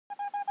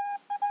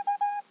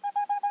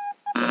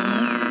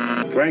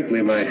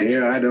Frankly, my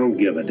dear, I don't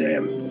give a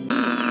damn.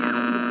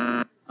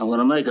 I'm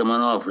gonna make him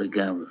an offer he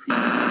can't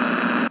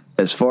refuse.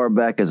 As far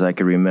back as I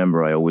can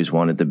remember, I always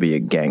wanted to be a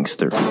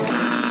gangster.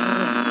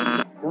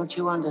 Don't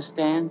you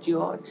understand,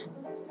 George?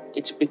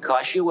 It's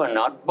because you were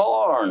not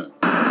born.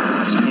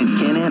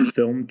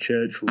 Film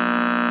Church.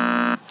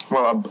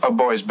 Well, a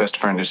boy's best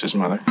friend is his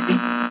mother.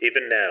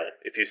 Even now,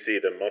 if you see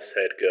the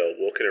moss-haired girl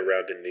walking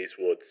around in these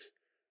woods,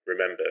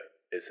 remember,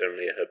 it's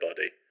only her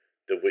body.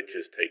 The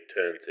witches take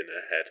turns in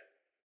her head.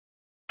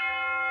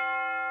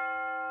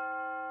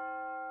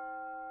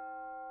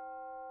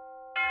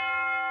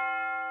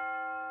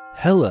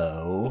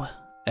 Hello,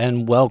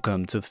 and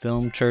welcome to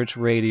Film Church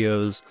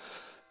Radio's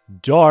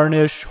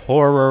Darnish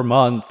Horror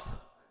Month.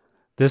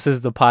 This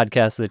is the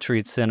podcast that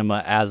treats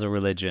cinema as a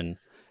religion.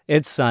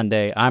 It's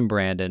Sunday. I'm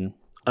Brandon.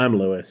 I'm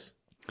Lewis.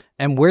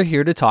 And we're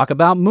here to talk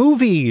about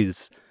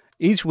movies.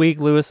 Each week,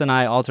 Lewis and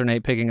I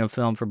alternate picking a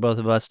film for both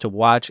of us to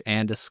watch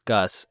and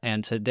discuss.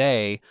 And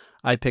today,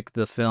 I picked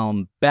the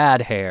film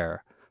Bad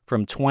Hair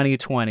from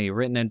 2020,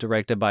 written and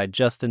directed by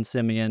Justin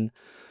Simien,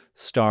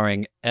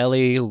 starring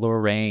Ellie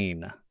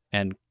Lorraine,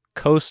 and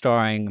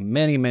co-starring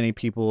many, many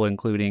people,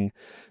 including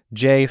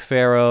Jay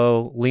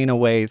Farrow, Lena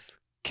Waithe,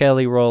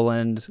 Kelly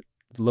Rowland,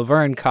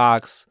 Laverne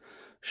Cox,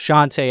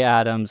 Shantae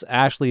Adams,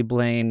 Ashley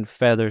Blaine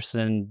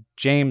Featherson,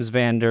 James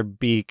Van Der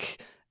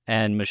Beek,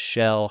 and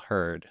Michelle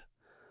Hurd.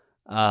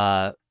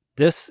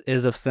 This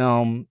is a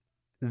film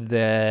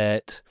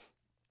that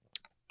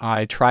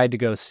I tried to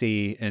go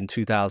see in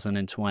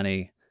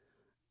 2020,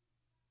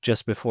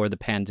 just before the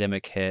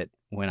pandemic hit,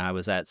 when I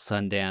was at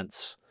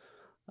Sundance.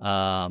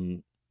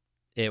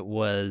 It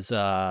was,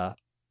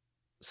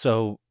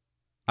 so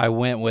I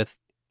went with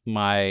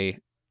my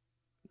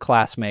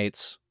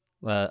classmates,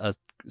 a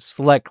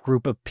select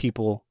group of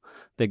people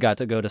that got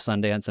to go to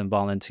Sundance and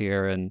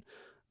volunteer and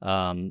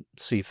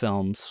see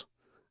films.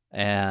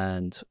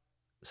 And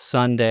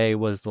Sunday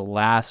was the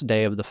last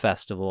day of the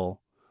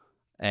festival,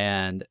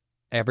 and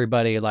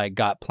everybody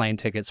got plane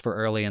tickets for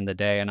early in the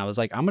day. And I was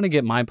like, I'm going to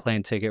get my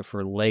plane ticket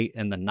for late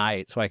in the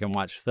night so I can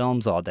watch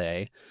films all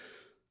day.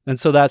 And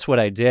so that's what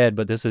I did.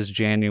 But this is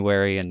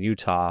January in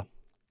Utah,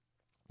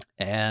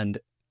 and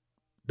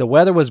the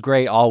weather was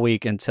great all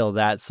week until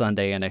that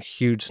Sunday, and a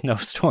huge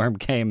snowstorm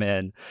came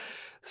in.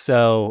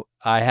 So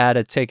I had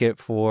a ticket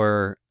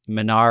for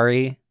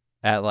Minari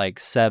at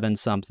 7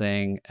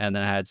 something, and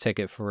then I had a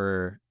ticket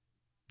for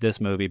this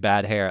movie,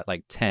 Bad Hair,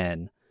 at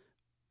 10.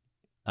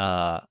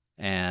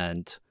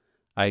 And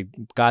I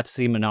got to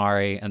see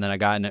Minari, and then I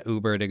got in an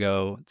Uber to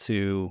go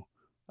to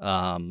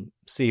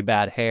see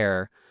Bad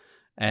Hair,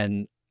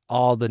 and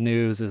all the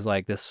news is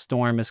this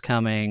storm is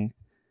coming.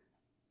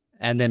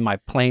 And then my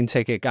plane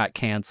ticket got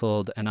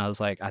canceled, and I was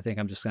like, I think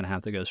I'm just going to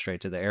have to go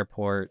straight to the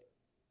airport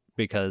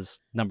because,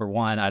 number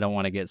one, I don't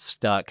want to get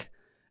stuck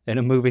in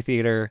a movie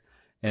theater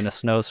in a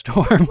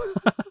snowstorm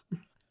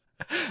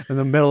in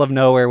the middle of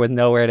nowhere with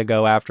nowhere to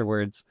go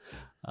afterwards.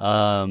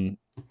 And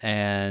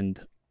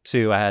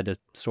two, I had to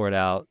sort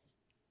out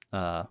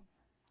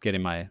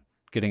getting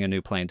a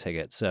new plane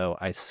ticket. So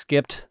I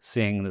skipped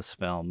seeing this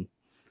film,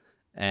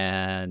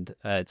 and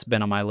it's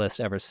been on my list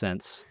ever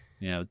since,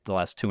 the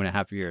last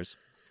 2.5 years.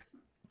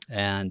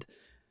 And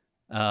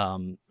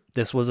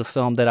this was a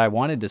film that I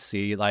wanted to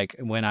see.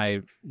 When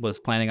I was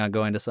planning on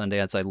going to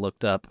Sundance, I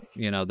looked up,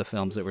 the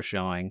films that were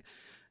showing,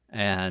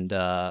 and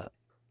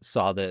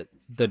saw that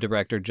the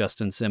director,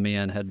 Justin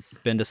Simien, had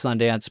been to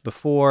Sundance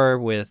before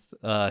with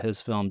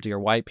his film Dear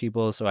White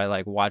People. So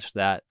I watched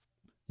that,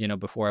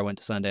 before I went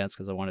to Sundance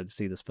because I wanted to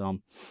see this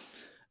film.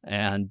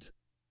 And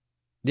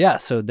yeah,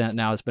 so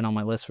now it's been on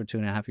my list for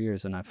 2.5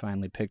 years, and I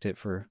finally picked it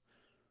for,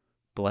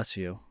 bless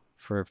you,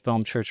 for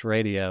Film Church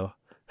Radio.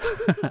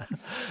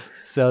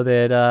 so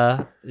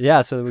that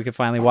we could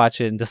finally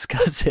watch it and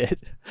discuss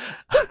it.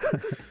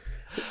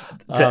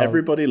 To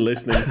everybody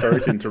listening, sorry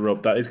to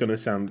interrupt, that is going to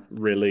sound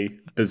really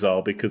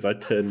bizarre because I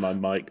turned my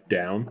mic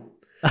down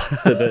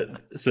so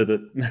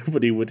that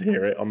nobody would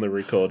hear it on the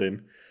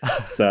recording.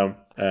 So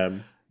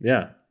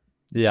yeah.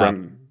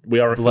 We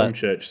are a film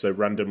church, so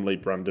randomly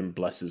Brandon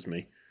blesses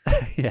me.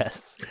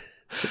 Yes.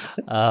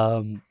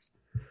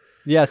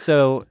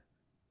 So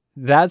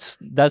that's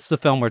the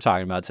film we're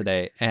talking about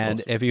today. And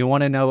awesome. If you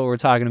want to know what we're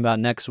talking about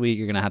next week,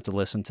 you're going to have to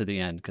listen to the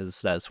end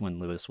because that's when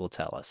Lewis will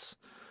tell us.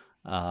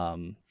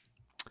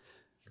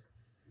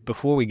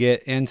 Before we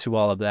get into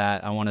all of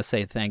that, I want to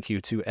say thank you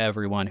to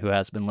everyone who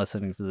has been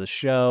listening to the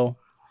show.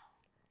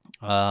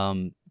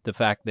 The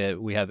fact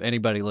that we have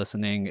anybody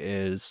listening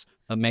is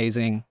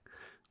amazing.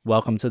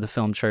 Welcome to the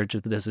Film Church.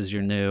 If this is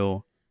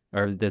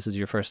this is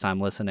your first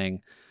time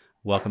listening,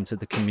 welcome to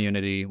the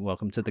community.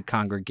 Welcome to the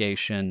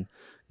congregation.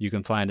 You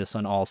can find us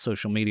on all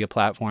social media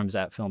platforms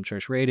at Film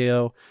Church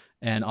Radio,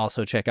 and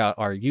also check out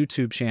our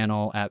YouTube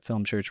channel at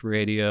Film Church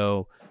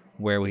Radio,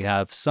 where we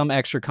have some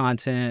extra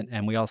content,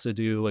 and we also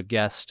do a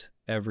guest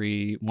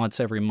once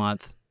every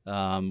month,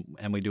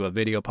 and we do a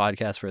video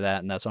podcast for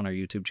that, and that's on our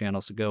YouTube channel.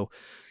 So go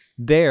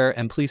there,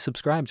 and please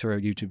subscribe to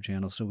our YouTube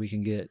channel so we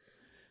can get,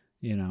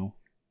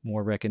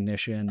 more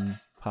recognition,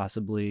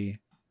 possibly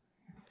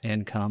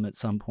income at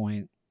some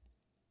point,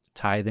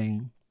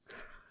 tithing.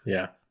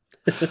 Yeah.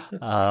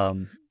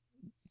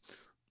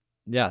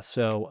 Yeah,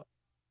 so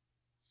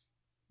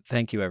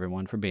thank you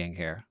everyone for being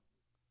here.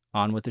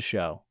 On with the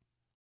show.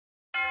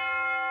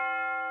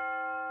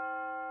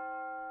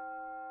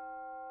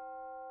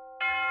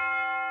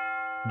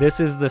 This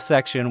is the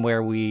section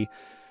where we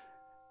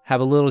have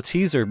a little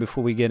teaser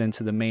before we get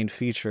into the main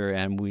feature,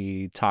 and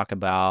we talk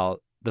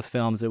about the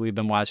films that we've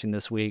been watching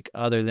this week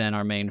other than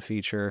our main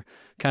feature,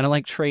 kind of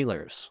like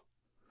trailers.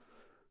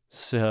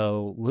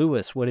 So,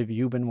 Lewis, what have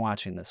you been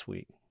watching this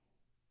week?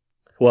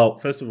 Well,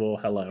 first of all,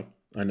 hello.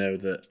 I know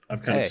that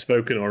I've kind of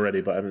spoken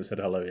already, but I haven't said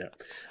hello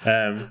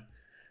yet.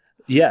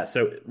 Yeah,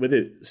 so with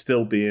it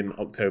still being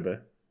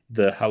October,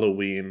 the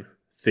Halloween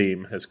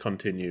theme has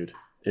continued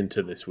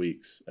into this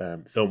week's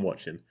film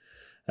watching.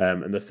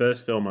 And the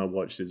first film I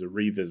watched is a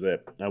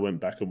revisit. I went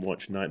back and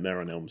watched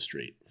Nightmare on Elm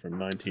Street from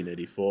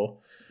 1984.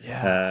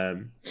 Yeah.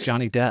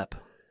 Johnny Depp.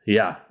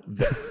 Yeah.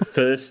 The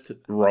first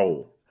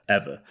role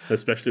ever,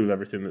 especially with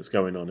everything that's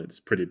going on. It's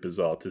pretty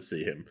bizarre to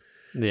see him.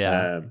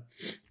 Yeah.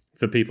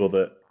 For people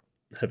that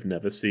have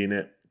never seen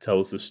it,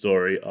 tells the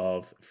story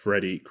of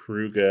Freddy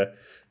Krueger,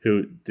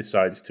 who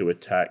decides to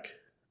attack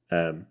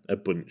a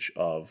bunch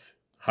of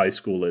high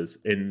schoolers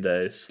in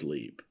their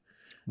sleep.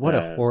 What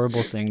a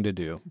horrible thing to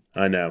do.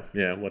 I know.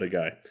 Yeah, what a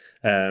guy.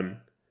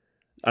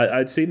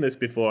 I'd seen this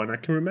before, and I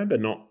can remember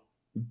not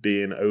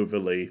being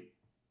overly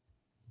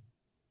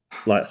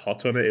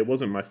hot on it. It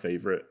wasn't my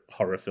favorite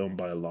horror film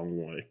by a long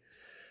way.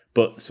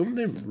 But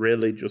something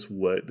really just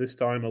worked this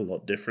time a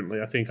lot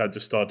differently. I think I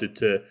just started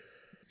to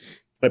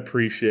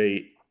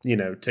appreciate,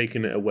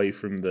 taking it away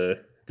from the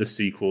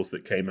sequels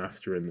that came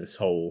after in this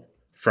whole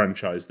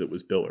franchise that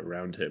was built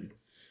around him.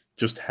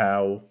 Just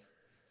how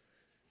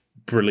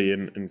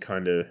brilliant and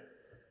kind of,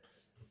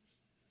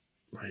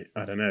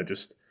 I don't know,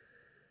 just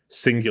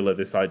singular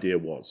this idea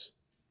was.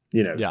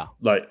 Yeah.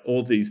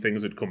 All these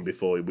things had come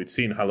before. We'd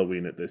seen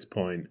Halloween at this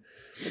point,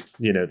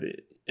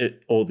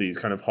 all these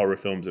kind of horror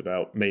films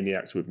about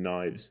maniacs with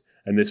knives.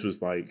 And this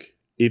was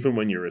even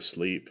when you're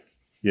asleep,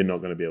 you're not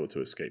going to be able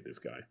to escape this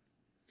guy.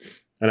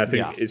 And I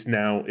think it's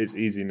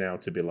easy now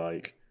to be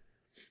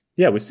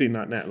yeah, we've seen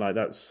that now.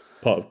 That's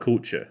part of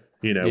culture,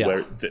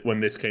 where when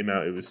this came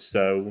out, it was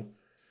so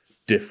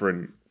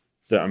different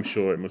that I'm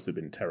sure it must have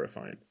been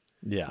terrifying.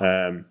 Yeah.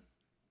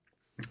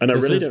 And I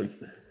really don't.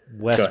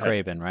 Wes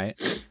Craven, right?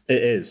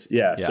 It is,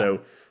 yeah. So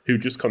who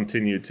just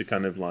continued to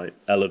kind of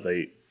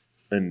elevate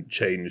and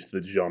change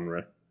the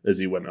genre as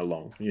he went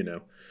along,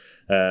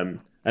 And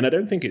I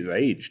don't think it's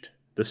aged.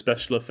 The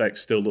special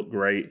effects still look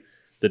great.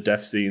 The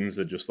death scenes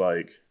are just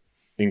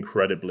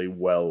incredibly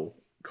well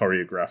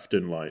choreographed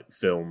and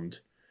filmed.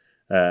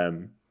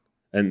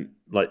 And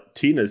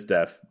Tina's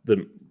death,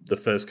 the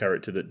first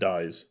character that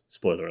dies,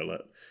 spoiler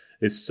alert,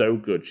 is so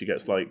good. She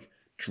gets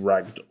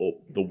dragged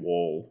up the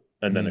wall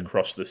and then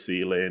across the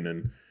ceiling,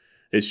 and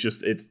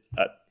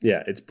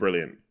it's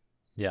brilliant.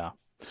 Yeah.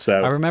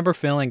 So I remember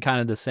feeling kind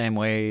of the same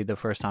way the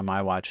first time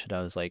I watched it.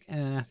 I was like,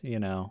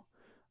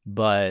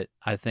 but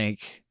I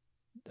think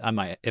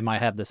it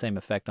might have the same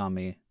effect on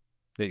me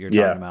that you're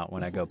talking about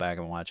when I go back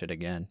and watch it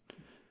again.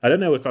 I don't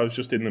know if I was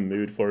just in the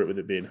mood for it with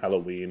it being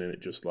Halloween, and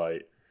it just I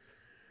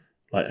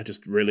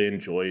just really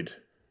enjoyed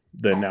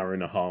the hour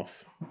and a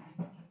half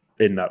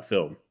in that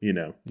film,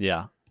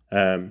 Yeah.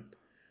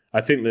 I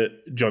think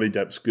that Johnny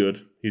Depp's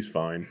good. He's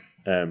fine.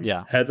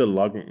 Heather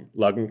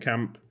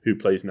Langenkamp, who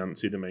plays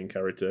Nancy, the main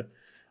character,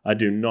 I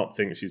do not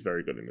think she's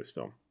very good in this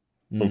film,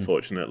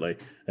 unfortunately.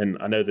 And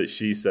I know that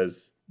she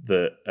says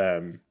that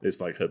it's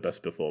her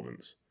best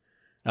performance.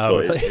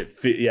 Oh, but really?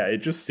 it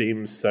just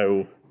seems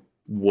so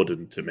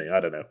wooden to me. I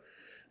don't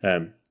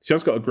know. She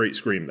has got a great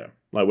scream, though.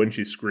 When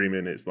she's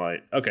screaming, it's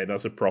okay,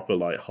 that's a proper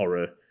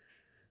horror,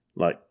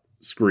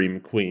 scream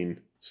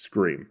queen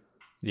scream.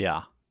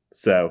 Yeah.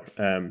 So,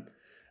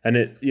 and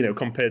it,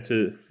 compared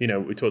to,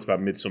 we talked about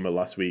Midsommar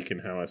last week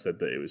and how I said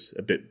that it was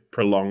a bit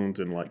prolonged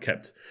and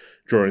kept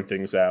drawing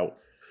things out.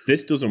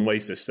 This doesn't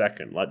waste a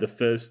second. The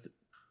first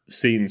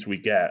scenes we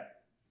get,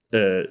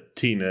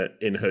 Tina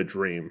in her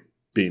dream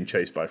being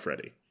chased by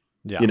Freddy.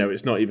 Yeah.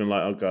 It's not even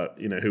oh God,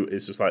 who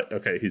it's just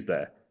okay, he's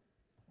there.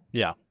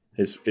 Yeah.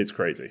 It's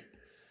crazy.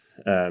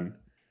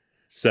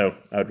 So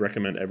I'd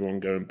recommend everyone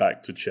going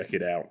back to check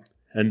it out.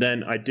 And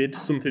then I did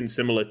something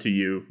similar to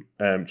you.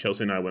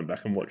 Chelsea and I went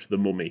back and watched The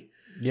Mummy.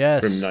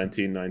 Yes. From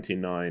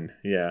 1999.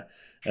 Yeah.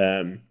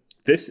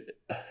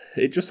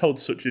 It just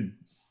holds such a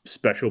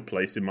special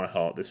place in my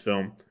heart, this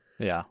film.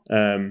 Yeah.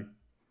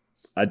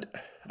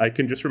 I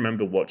can just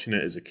remember watching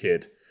it as a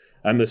kid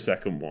and the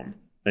second one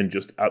and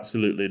just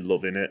absolutely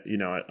loving it.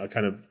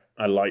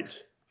 I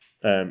liked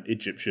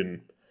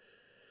Egyptian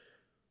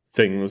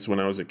things when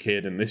I was a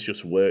kid, and this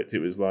just worked. It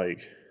was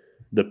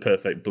the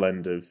perfect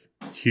blend of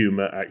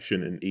humor,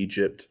 action, and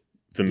Egypt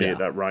for me at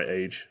that right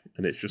age,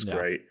 and it's just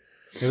great.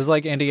 It was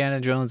like Indiana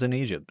Jones in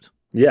Egypt.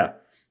 Yeah,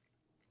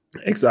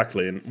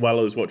 exactly. And while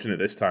I was watching it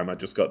this time, I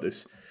just got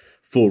this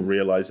full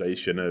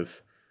realization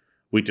of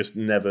we're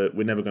never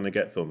going to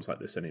get films like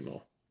this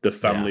anymore. the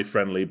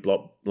family-friendly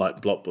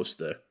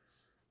blockbuster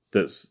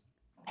that's,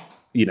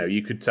 you know,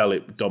 you could tell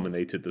it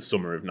dominated the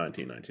summer of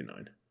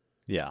 1999.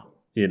 Yeah.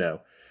 You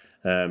know,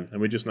 and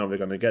we're just never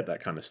going to get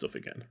that kind of stuff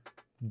again.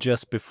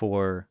 Just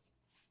before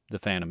The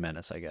Phantom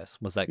Menace, I guess.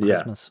 Was that Yeah.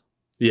 Christmas?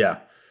 Yeah.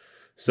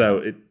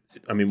 So,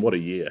 I mean, what a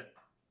year.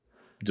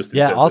 Just in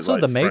Yeah, terms of, also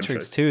like, The Matrix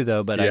franchise. too,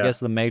 though, but I Yeah. guess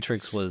The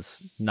Matrix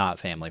was not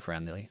family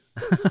friendly.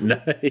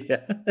 No,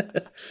 yeah.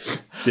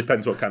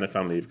 Depends what kind of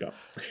family you've got.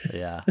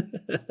 Yeah.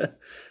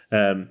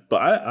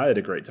 But I had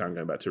a great time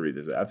going back to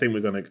revisit. I think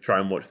we're going to try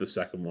and watch the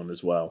second one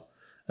as well.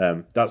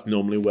 That's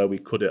normally where we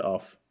cut it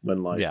off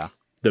when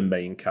the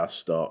main cast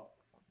start,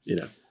 you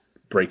know,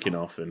 breaking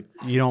off. And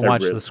You don't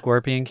watch The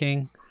Scorpion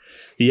King?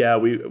 Yeah, I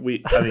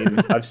mean,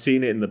 I've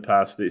seen it in the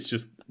past. It's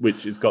just,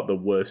 which has got the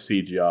worst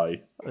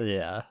CGI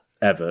Yeah.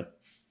 ever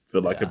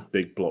for like a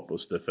big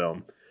blockbuster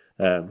film.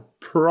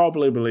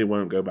 Probably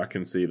won't go back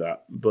and see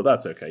that, but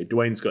that's okay.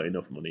 Dwayne's got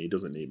enough money; he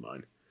doesn't need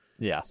mine.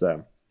 Yeah.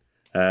 So,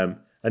 and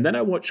then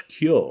I watched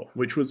Cure,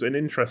 which was an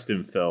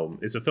interesting film.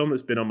 It's a film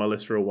that's been on my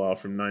list for a while,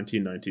 from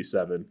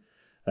 1997.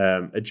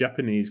 A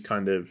Japanese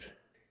kind of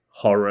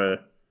horror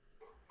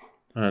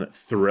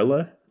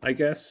thriller, I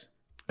guess.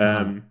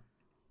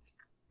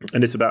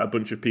 And it's about a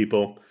bunch of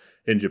people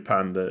in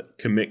Japan that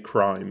commit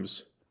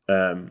crimes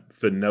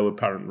for no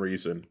apparent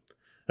reason,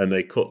 and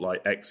they cut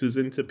like X's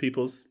into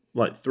people's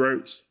like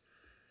throats,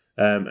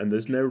 and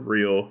there's no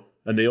real,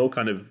 and they all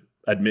kind of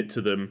admit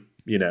to them,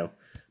 you know.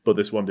 But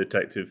this one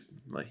detective,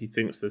 like, he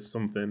thinks there's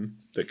something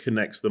that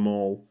connects them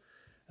all,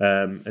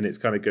 and it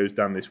kind of goes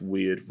down this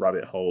weird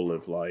rabbit hole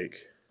of like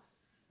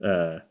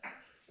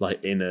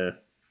inner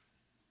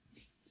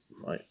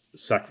like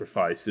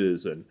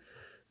sacrifices and,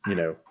 you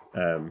know,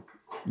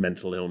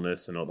 mental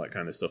illness and all that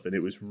kind of stuff. And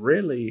it was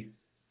really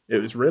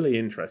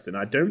interesting.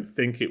 I don't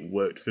think it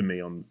worked for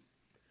me on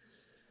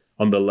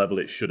the level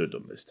it should have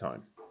done this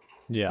time.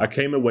 Yeah. I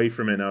came away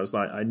from it and I was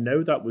like, I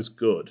know that was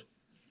good,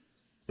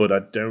 but I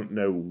don't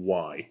know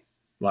why.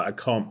 Like, I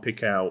can't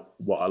pick out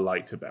what I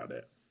liked about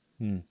it.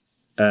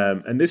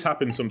 And this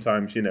happens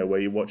sometimes, you know, where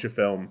you watch a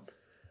film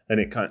and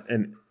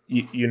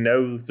you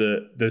know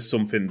that there's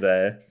something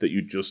there that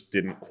you just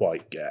didn't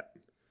quite get.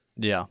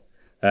 Yeah.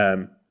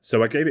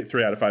 So I gave it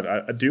 3 out of 5.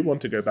 I do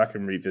want to go back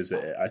and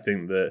revisit it. I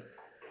think that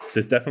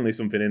there's definitely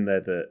something in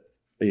there that,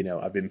 you know,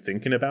 I've been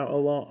thinking about a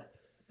lot,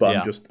 but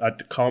I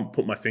can't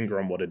put my finger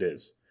on what it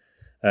is.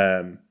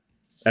 And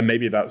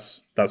maybe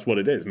that's what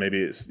it is.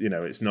 Maybe it's, you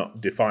know, it's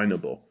not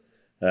definable.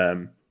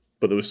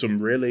 But there was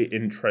some really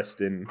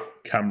interesting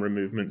camera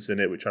movements in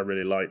it, which I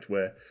really liked,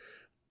 where,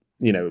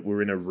 you know,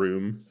 we're in a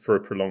room for a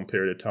prolonged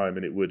period of time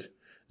and it would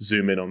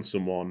zoom in on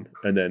someone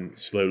and then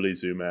slowly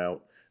zoom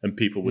out, and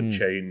people would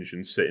change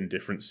and sit in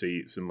different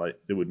seats, and like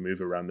they would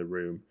move around the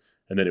room,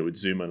 and then it would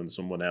zoom in on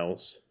someone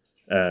else.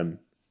 And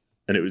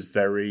it was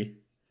very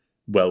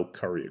well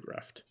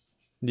choreographed.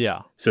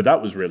 Yeah. So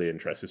that was really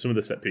interesting. Some of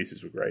the set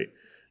pieces were great.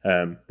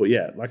 But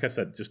yeah, like I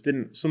said,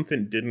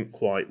 something didn't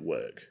quite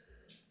work,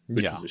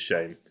 which is a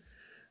shame.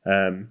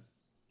 And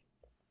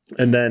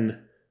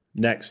then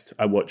next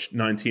I watched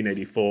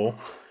 1984,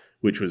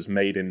 which was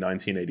made in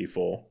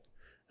 1984.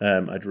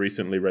 I'd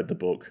recently read the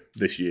book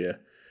this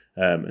year.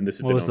 And this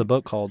has What was the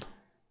book called?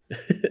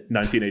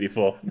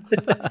 1984.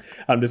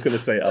 I'm just going to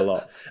say it a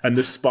lot. And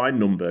the spine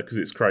number, because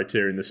it's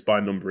Criterion, the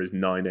spine number is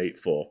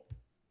 984,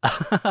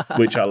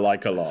 which I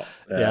like a lot.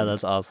 Yeah,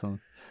 that's awesome.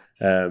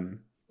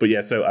 But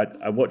yeah, so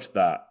I watched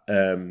that,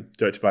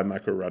 directed by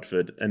Michael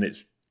Radford, and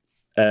it's,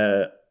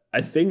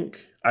 I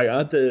think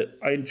I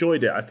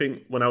enjoyed it. I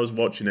think when I was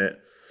watching it,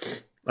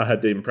 I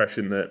had the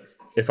impression that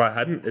if I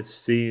hadn't have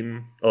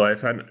seen, or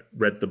if I hadn't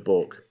read the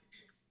book,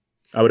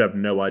 I would have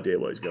no idea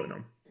what is going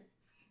on.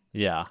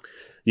 Yeah.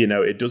 You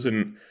know, it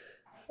doesn't,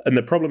 and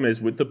the problem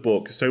is with the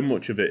book, so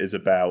much of it is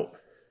about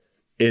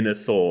inner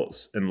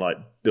thoughts and like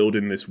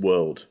building this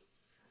world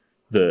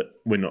that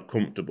we're not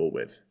comfortable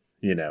with,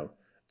 you know,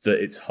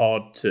 that it's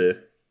hard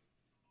to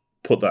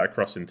put that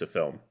across into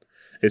film.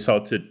 It's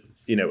hard to,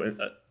 you know,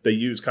 they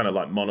use kind of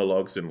like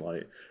monologues and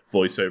like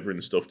voiceover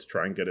and stuff to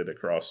try and get it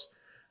across.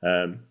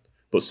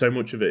 But so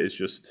much of it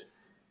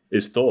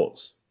is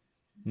thoughts.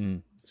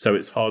 So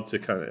it's hard to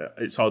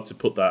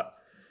put that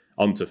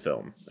onto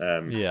film.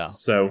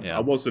 I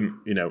wasn't,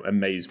 you know,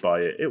 amazed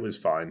by it. It was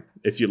fine.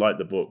 If you like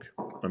the book,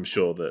 I'm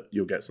sure that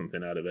you'll get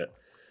something out of it.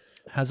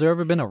 Has there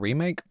ever been a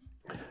remake?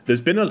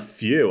 There's been a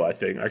few, I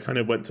think. I kind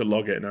of went to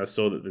log it and I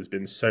saw that there's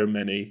been so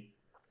many,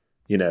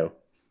 you know,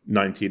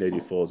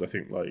 1984s, I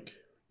think, like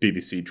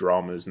BBC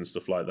dramas and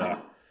stuff like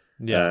that.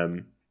 Yeah.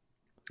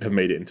 Have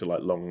made it into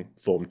like long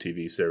form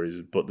TV series,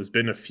 but there's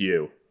been a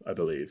few, I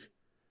believe.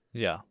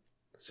 Yeah.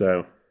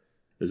 So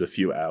there's a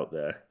few out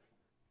there.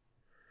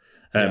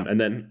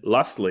 And then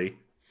lastly,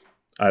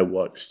 I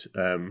watched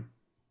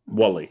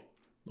WALL-E,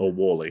 or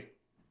Wall-E.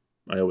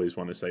 I always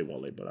want to say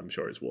WALL-E, but I'm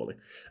sure it's WALL-E.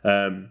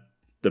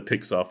 The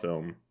Pixar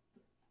film.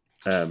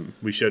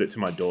 We showed it to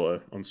my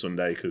daughter on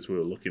Sunday because we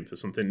were looking for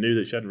something new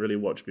that she hadn't really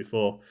watched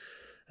before.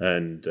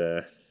 And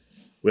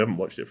we haven't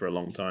watched it for a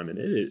long time, and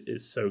it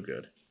is so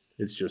good.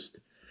 It's just,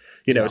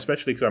 You know, Yeah.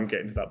 especially because I'm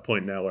getting to that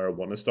point now where I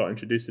want to start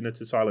introducing it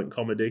to silent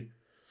comedy.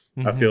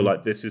 I feel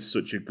like this is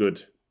such a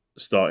good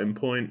starting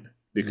point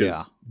because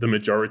Yeah. the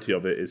majority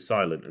of it is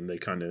silent, and they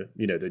kind of,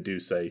 you know, they do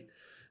say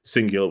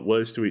singular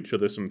words to each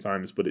other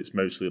sometimes, but it's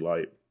mostly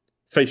like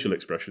facial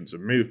expressions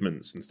and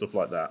movements and stuff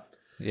like that.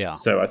 Yeah.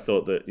 So I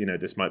thought that, you know,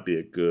 this might be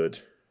a good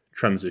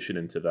transition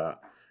into that.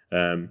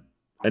 And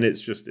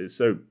it's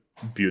so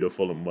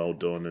beautiful and well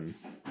done and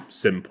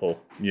simple,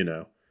 you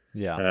know.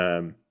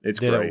 Yeah. It's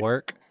Did great. it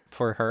work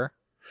for her?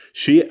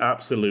 She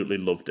absolutely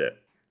loved it.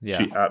 Yeah.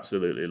 She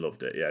absolutely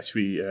loved it. Yeah.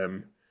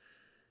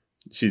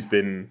 She's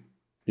been,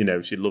 you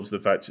know, she loves the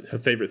fact, her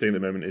favorite thing at the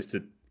moment is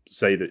to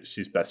say that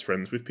she's best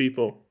friends with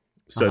people.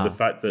 So the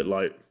fact that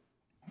like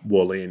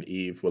Wally and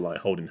Eve were like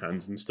holding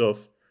hands and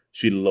stuff,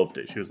 she loved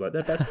it. She was like,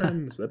 they're best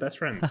friends. They're best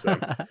friends. So,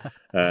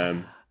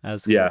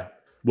 That's cool. yeah,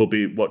 we'll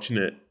be watching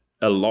it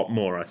a lot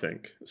more, I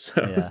think.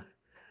 So, Yeah.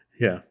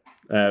 yeah.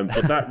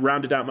 But that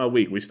rounded out my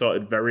week. We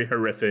started very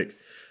horrific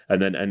and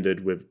then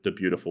ended with the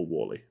beautiful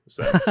Wally.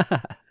 So,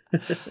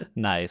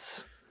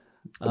 Nice.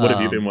 what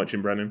have you been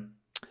watching, Brennan?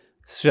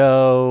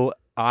 So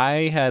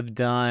I have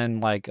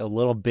done like a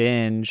little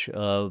binge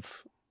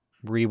of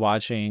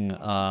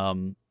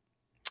rewatching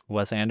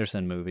Wes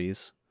Anderson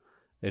movies.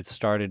 It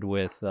started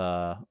with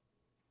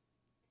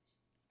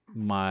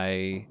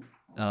my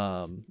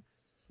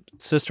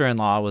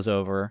sister-in-law was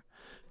over,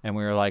 and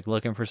we were like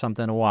looking for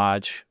something to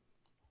watch.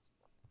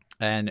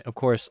 And of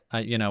course,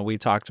 you know, we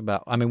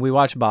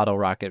watched Bottle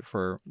Rocket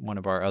for one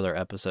of our other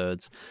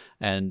episodes,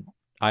 and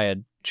I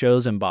had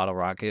chosen Bottle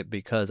Rocket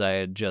because I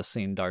had just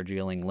seen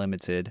Darjeeling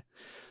Limited.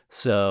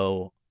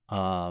 So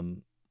I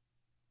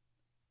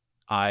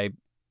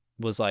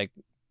was like,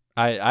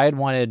 I had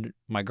wanted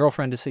my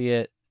girlfriend to see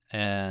it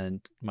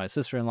and my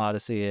sister-in-law to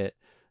see it.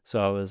 So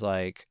I was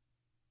like,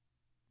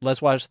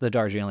 let's watch the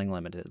Darjeeling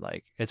Limited.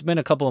 Like, it's been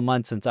a couple of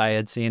months since I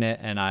had seen it,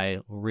 and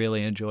I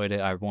really enjoyed it.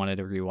 I wanted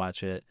to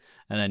rewatch it,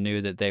 and I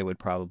knew that they would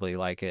probably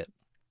like it.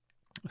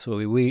 So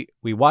we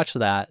watched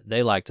that.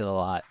 They liked it a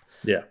lot.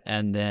 Yeah.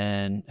 And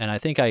I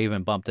think I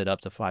even bumped it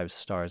up to 5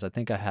 stars. I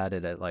think I had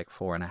it at like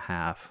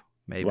 4.5,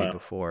 maybe Wow.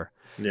 before.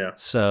 Yeah.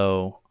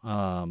 So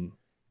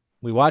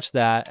we watched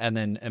that, and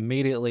then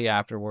immediately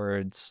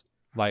afterwards,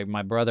 like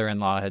my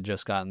brother-in-law had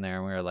just gotten there,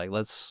 and we were like,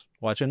 let's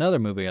watch another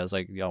movie. I was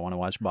like, y'all want to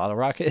watch Bottle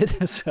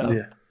Rocket? So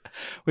Yeah.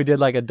 we did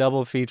like a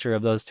double feature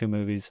of those two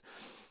movies,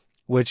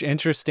 which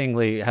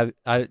interestingly,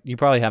 you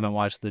probably haven't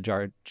watched the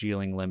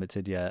Darjeeling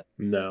Limited yet.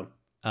 No.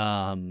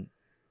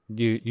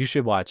 You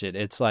should watch it.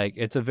 It's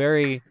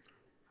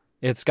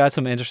got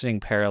some interesting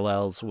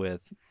parallels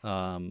with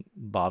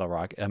Bottle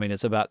Rocket. I mean,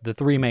 it's about the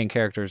 3 main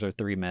characters are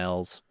 3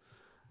 males.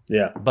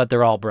 Yeah. But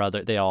they're all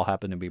they all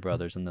happen to be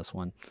brothers in this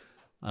one.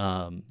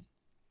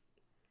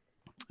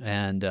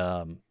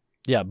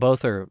 Yeah,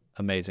 both are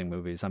amazing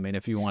movies. I mean,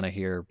 if you want to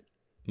hear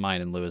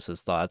mine and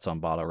Lewis's thoughts on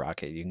Bottle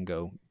Rocket, you can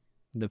go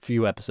the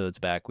few episodes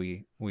back.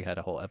 We had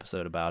a whole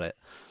episode about it.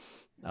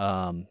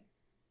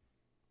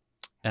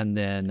 And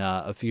then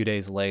a few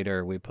days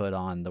later, we put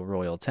on the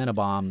Royal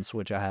Tenenbaums,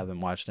 which I haven't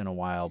watched in a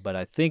while, but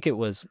I think it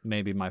was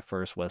maybe my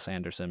first Wes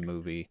Anderson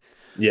movie.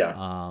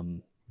 Yeah.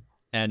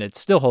 And it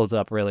still holds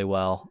up really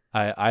well.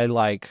 I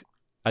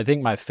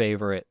think my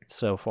favorite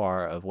so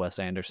far of Wes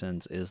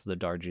Anderson's is the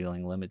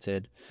Darjeeling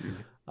Limited.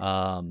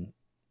 The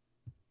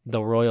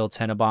Royal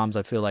Tenenbaums,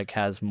 I feel like,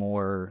 has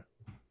more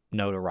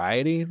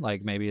notoriety.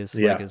 Like maybe it's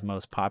like his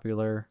most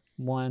popular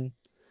one.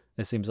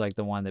 It seems like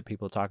the one that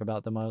people talk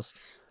about the most.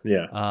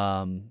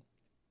 Yeah.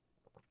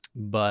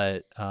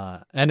 But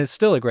and it's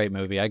still a great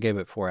movie. I gave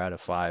it 4 out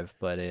of 5,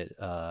 but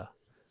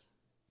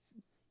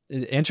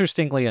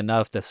interestingly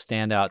enough, the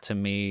standout to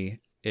me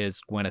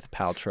is Gwyneth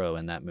Paltrow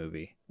in that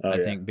movie. I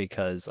think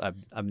because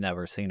I've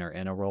never seen her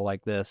in a role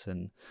like this,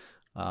 and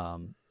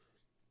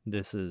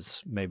this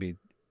is maybe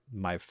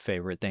my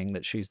favorite thing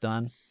that she's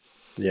done.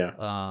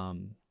 Yeah.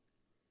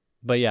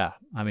 But yeah,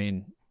 I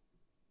mean,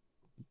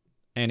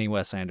 any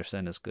Wes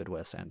Anderson is good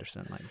Wes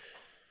Anderson. Like,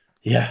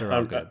 Yeah. they're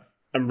all good.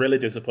 I'm really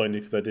disappointed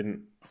because I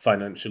didn't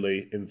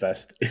financially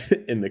invest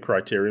in the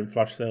Criterion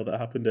flash sale that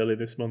happened earlier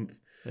this month.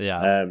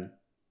 Yeah.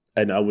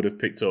 And I would have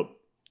picked up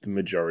the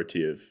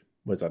majority of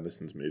Wes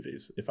Anderson's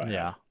movies if I had.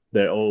 Yeah.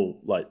 They're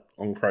all like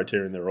on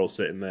Criterion. They're all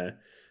sitting there.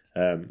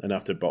 And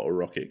after Bottle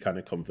Rocket, it kind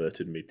of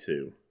converted me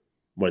to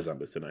Wes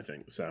Anderson, I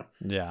think. So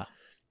Yeah.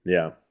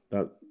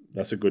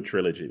 that's a good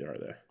trilogy right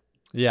there.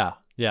 Yeah.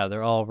 Yeah.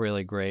 They're all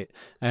really great,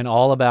 and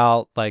all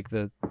about like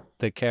the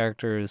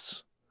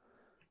characters.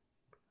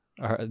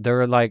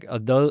 They're like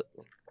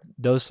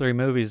those 3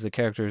 movies. The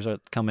characters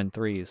come in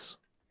 3s.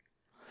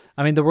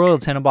 I mean, the Royal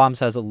Tenenbaums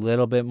has a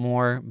little bit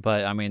more,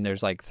 but I mean,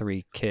 there's like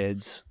 3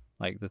 kids,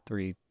 like the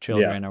 3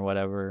 children or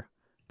whatever.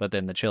 But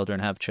then the children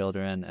have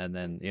children, and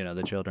then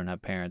the children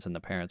have parents, and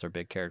the parents are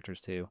big characters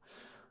too.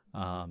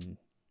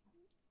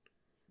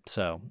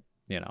 So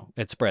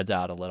it spreads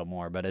out a little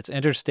more, but it's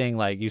interesting.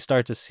 Like you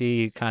start to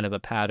see kind of a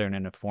pattern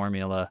and a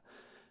formula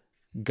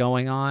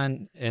going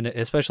on, and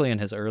especially in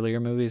his earlier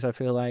movies, I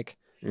feel like.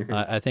 Mm-hmm.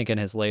 I think in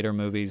his later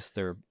movies,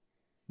 they're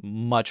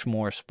much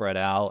more spread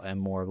out and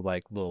more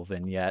like little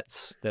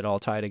vignettes that all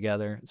tie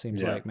together. It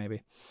seems like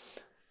maybe.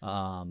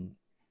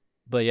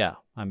 But yeah,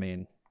 I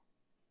mean,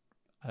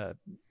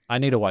 I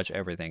need to watch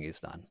everything he's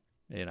done.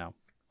 You know,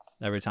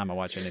 every time I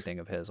watch anything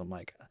of his, I'm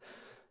like, I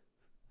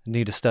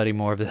need to study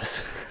more of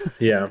this.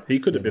 Yeah, he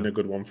could have been a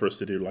good one for us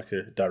to do like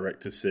a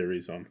director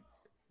series on.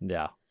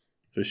 Yeah,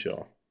 for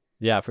sure.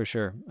 Yeah, for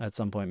sure. At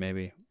some point,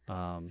 maybe.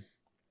 And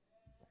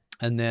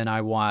then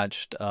I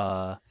watched.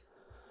 I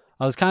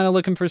was kind of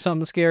looking for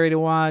something scary to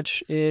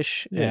watch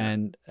ish,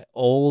 and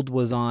Old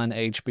was on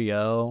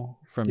HBO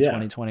from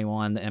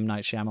 2021, the M.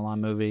 Night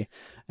Shyamalan movie.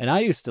 And I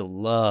used to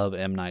love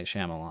M. Night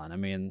Shyamalan. I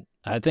mean,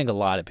 I think a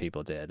lot of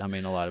people did. I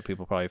mean, a lot of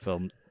people probably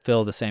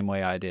feel the same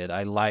way I did.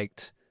 I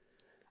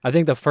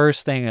think the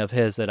first thing of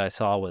his that I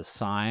saw was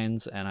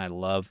Signs, and I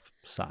love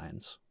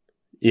Signs.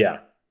 Yeah.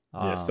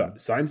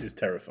 Signs is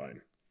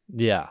terrifying.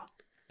 Yeah.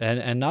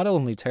 And not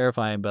only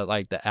terrifying, but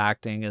like the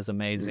acting is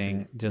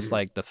amazing. Just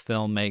like the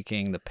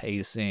filmmaking, the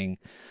pacing.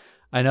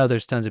 I know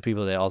there's tons of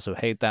people that also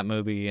hate that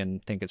movie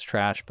and think it's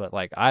trash, but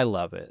like I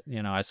love it.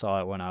 You know, I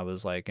saw it when I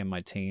was like in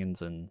my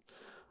teens and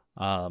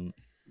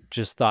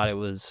just thought it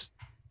was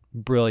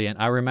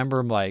brilliant. I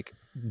remember like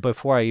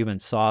before I even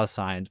saw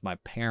Signs, my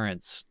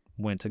parents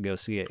went to go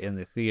see it in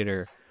the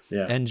theater.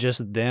 Yeah. And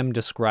just them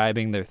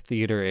describing their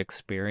theater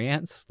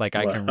experience. Like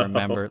I can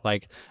remember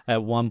like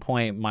at one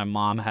point my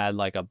mom had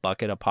like a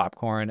bucket of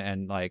popcorn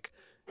and like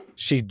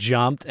she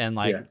jumped and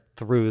like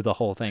threw the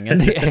whole thing in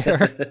the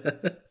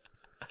air.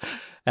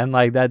 And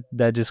like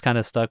that just kind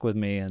of stuck with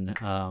me. And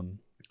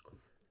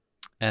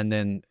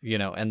then, you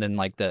know, and then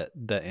like the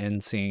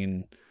end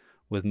scene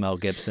with Mel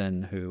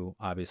Gibson, who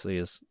obviously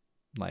is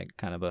like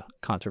kind of a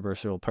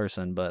controversial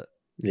person, but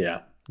you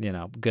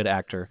know, good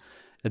actor.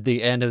 At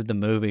the end of the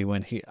movie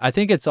I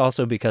think it's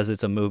also because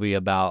it's a movie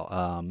about,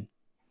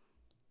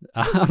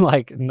 I'm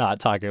like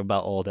not talking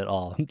about Old at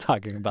all. I'm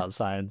talking about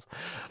Signs,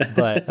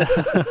 but,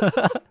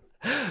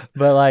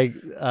 but like,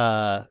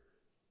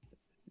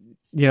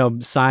 you know,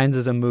 Signs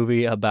is a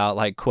movie about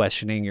like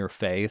questioning your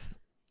faith.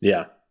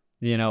 Yeah.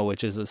 You know,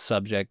 which is a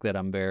subject that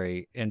I'm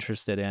very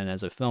interested in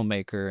as a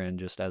filmmaker and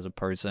just as a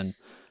person.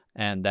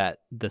 And that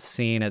the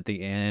scene at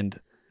the end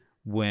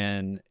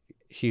when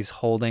he's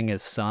holding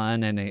his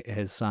son and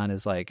his son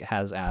is like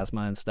has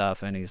asthma and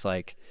stuff, and he's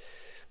like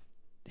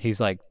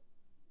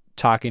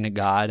talking to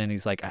God and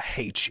he's like, I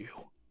hate you.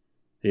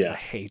 I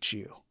hate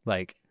you.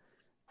 Like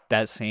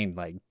that scene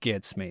like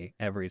gets me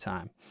every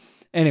time.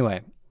 Anyway,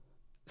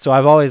 so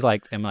I've always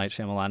liked M. Night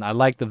Shyamalan. I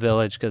liked The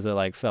Village because it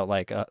like felt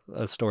like a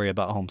story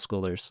about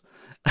homeschoolers.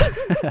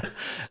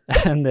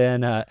 and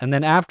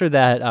then after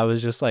that I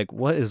was just like,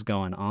 what is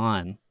going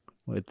on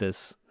with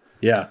this?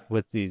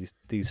 With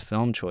these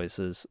film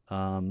choices,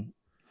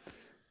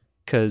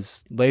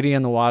 because Lady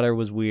in the Water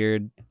was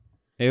weird.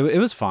 It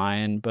was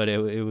fine, but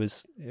it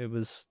was.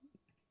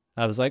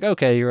 I was like,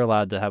 okay, you're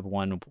allowed to have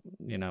one,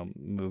 you know,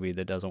 movie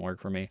that doesn't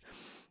work for me.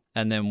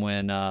 And then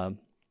when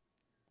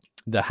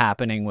The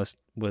Happening was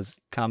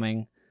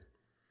coming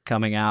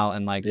out,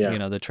 and like you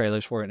know the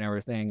trailers for it and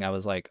everything, I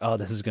was like, oh,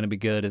 this is gonna be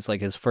good. It's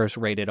like his first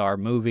rated R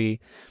movie,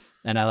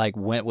 and I like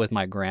went with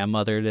my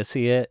grandmother to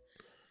see it.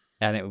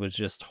 And it was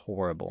just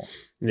horrible.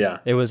 Yeah.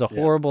 It was a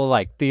horrible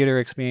like theater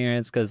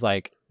experience because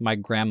like my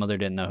grandmother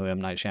didn't know who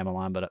M. Night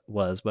Shyamalan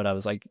but I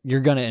was like, you're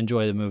going to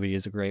enjoy the movie.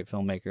 He's a great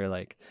filmmaker.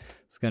 Like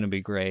it's going to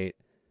be great.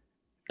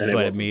 And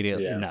but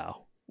immediately,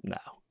 no,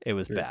 it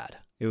was bad.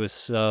 It was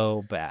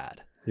so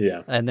bad.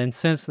 Yeah. And then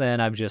since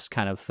then, I've just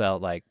kind of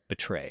felt like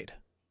betrayed.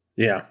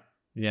 Yeah.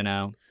 You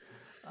know?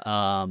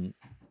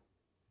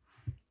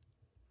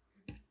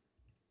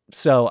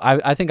 So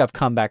I think I've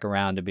come back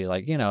around to be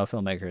like, you know, a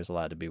filmmaker is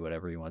allowed to be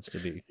whatever he wants to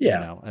be. Yeah.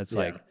 You know, it's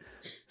like,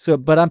 so,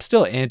 but I'm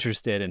still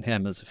interested in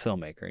him as a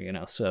filmmaker, you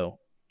know? So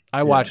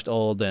I watched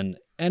Old and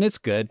it's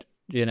good,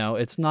 you know,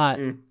 it's not,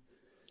 you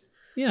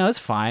know, it's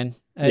fine.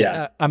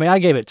 Yeah. I mean, I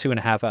gave it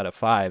 2.5 out of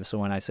 5. So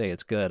when I say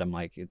it's good, I'm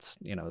like, it's,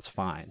 you know, it's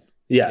fine.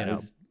 Yeah. You know?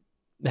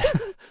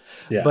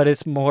 But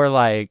it's more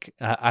like,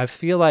 I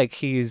feel like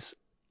he's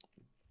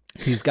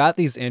got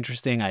these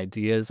interesting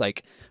ideas.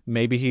 Like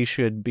maybe he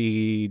should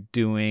be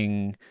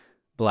doing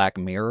Black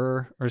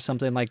Mirror or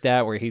something like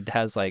that, where he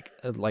has like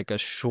a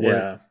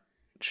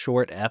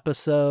short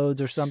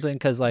episodes or something.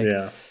 Cause like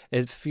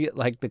it feel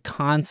like the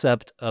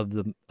concept of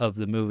the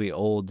movie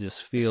Old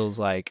just feels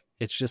like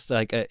it's just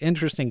like an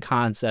interesting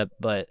concept,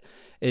 but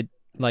it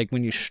like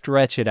when you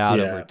stretch it out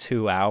over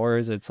 2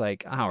 hours, it's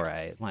like, all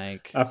right,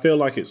 like I feel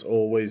like it's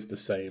always the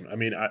same. I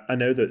mean, I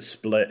know that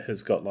Split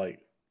has got like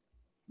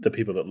the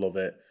people that love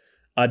it.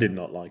 I did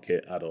not like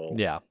it at all.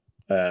 Yeah.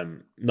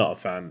 Not a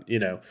fan, you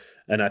know,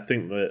 and I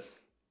think that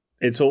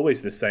it's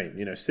always the same.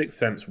 You know, Sixth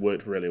Sense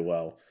worked really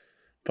well,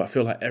 but I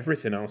feel like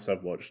everything else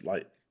I've watched,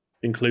 like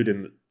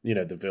including, you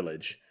know, The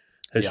Village,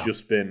 has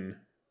just been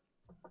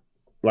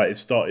like it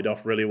started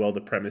off really well.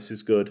 The premise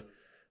is good,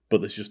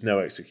 but there's just no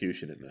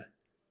execution in there.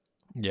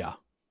 Yeah.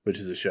 Which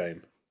is a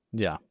shame.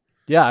 Yeah.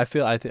 Yeah,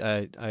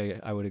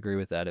 I would agree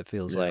with that. It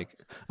feels like,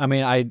 I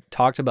mean, I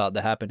talked about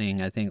The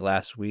Happening, I think,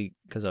 last week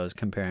because I was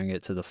comparing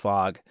it to The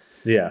Fog.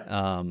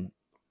 Yeah.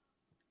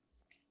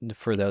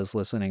 For those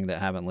listening that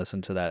haven't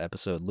listened to that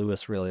episode,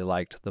 Lewis really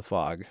liked The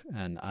Fog,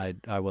 and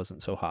I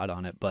wasn't so hot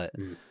on it, but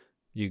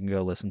you can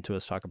go listen to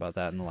us talk about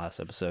that in the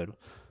last episode.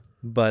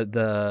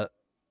 But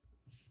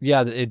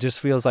it just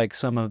feels like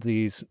some of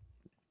these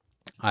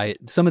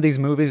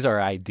movies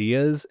are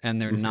ideas,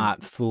 and they're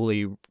not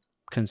fully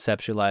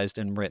conceptualized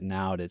and written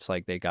out. It's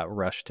like they got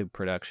rushed to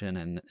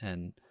production,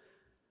 and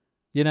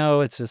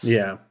it's just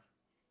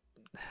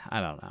I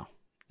don't know.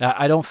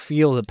 I don't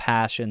feel the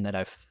passion that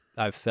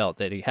I've felt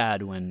that he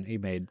had when he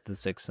made The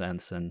Sixth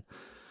Sense and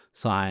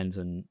Signs,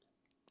 and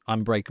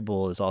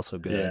Unbreakable is also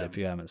good if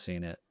you haven't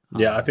seen it.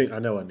 Yeah, I think I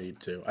know I need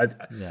to. I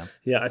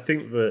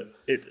think that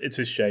it's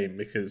a shame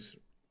because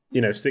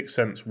Sixth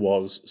Sense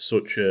was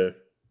such a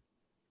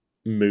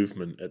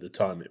movement at the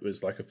time. It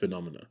was like a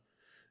phenomenon,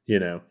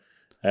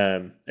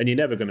 and you're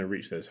never going to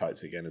reach those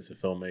heights again as a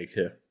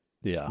filmmaker.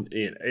 Yeah,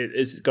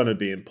 it's going to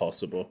be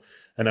impossible.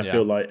 And I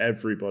feel like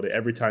every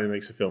time he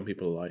makes a film,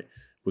 people are like,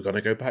 we're going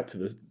to go back to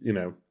the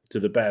to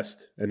the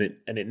best, and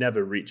it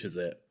never reaches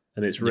it,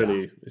 and it's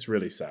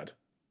really sad.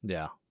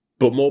 Yeah,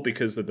 but more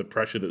because of the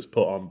pressure that's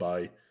put on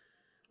by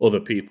other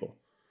people.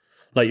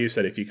 Like you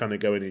said, if you kind of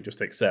go in and you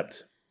just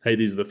accept, hey,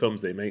 these are the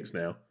films that he makes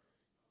now.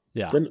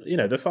 Yeah, then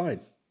they're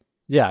fine.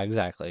 Yeah,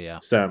 exactly. Yeah.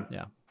 So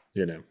yeah,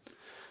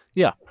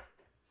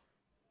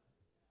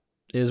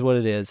 is what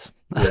it is.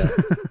 Yeah.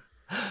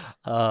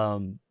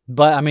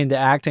 But I mean, the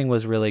acting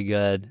was really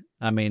good.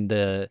 I mean,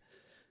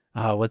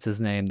 what's his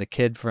name? The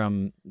kid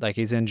from, like,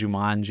 he's in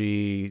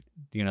Jumanji,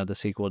 the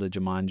sequel to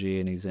Jumanji,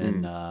 and he's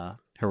in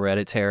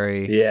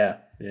Hereditary. Yeah.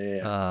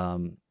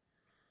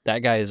 That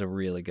guy is a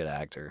really good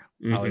actor.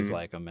 Mm-hmm. I always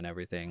like him and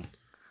everything.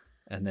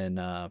 And then,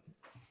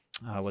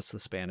 what's the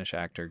Spanish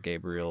actor?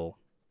 Gabriel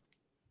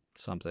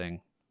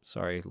something.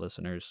 Sorry,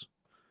 listeners.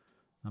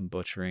 I'm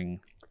butchering.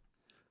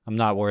 I'm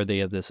not worthy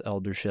of this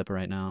eldership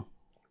right now.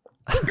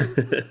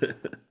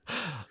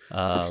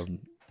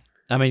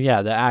 I mean,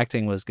 yeah, the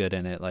acting was good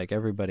in it. Like,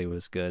 everybody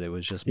was good. It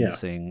was just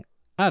missing.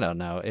 I don't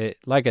know. It,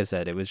 like I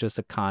said, it was just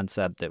a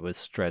concept that was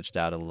stretched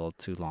out a little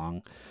too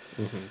long.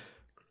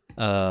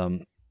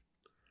 Mm-hmm.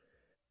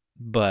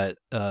 But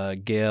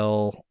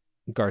Gail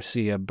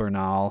Garcia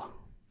Bernal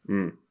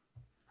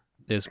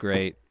is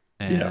great,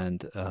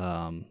 and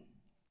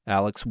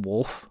Alex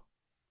Wolff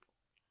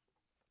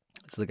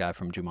is the guy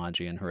from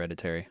Jumanji and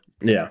Hereditary.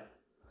 Yeah,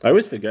 I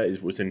always forget he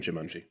was in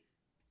Jumanji.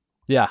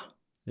 Yeah,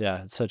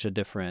 it's such a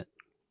different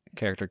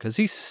character because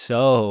he's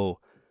so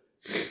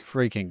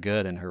freaking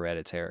good in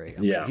Hereditary.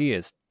 I mean, he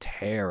is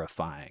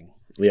terrifying.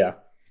 Yeah.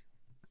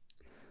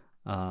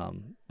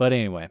 But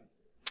anyway,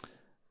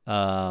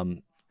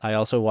 I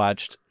also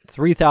watched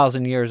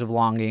 3,000 Years of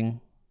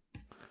Longing.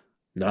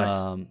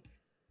 Nice.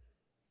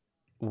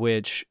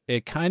 Which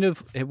it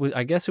was.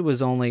 I guess it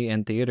was only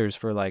in theaters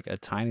for like a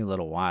tiny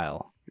little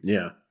while.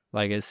 Yeah.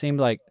 Like, it seemed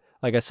like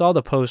I saw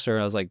the poster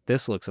and I was like,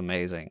 this looks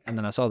amazing. And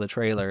then I saw the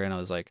trailer and I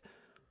was like,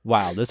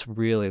 wow, this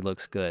really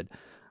looks good.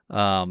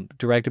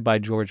 Directed by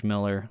George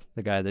Miller,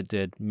 the guy that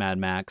did Mad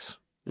Max.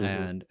 Mm-hmm.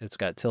 And it's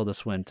got Tilda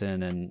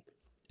Swinton and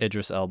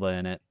Idris Elba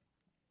in it.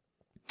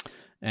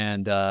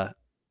 And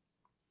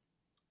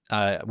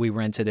we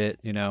rented it,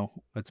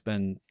 it's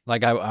been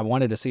like, I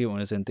wanted to see it when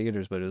it was in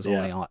theaters, but it was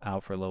only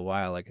out for a little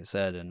while, like I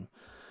said. And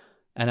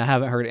I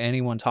haven't heard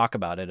anyone talk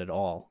about it at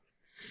all.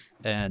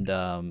 And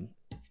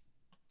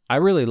I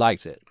really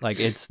liked it. Like,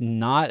 it's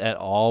not at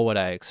all what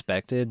I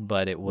expected,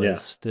 but it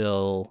was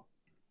still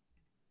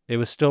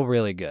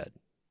really good.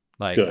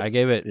 Like, good. I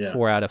gave it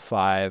 4 out of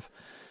 5.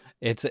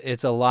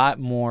 It's a lot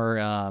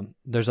more,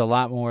 there's a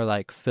lot more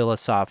like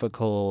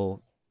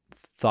philosophical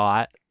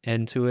thought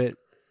into it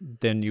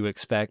than you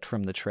expect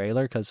from the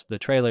trailer, because the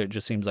trailer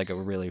just seems like a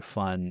really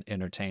fun,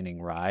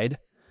 entertaining ride.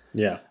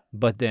 Yeah.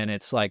 But then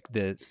it's like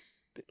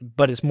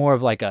but it's more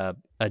of like a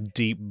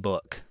deep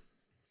book,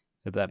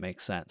 if that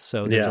makes sense.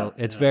 So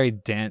it's very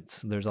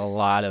dense. There's a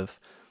lot of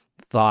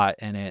thought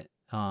in it.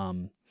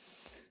 And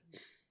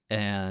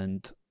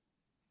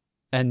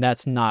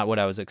that's not what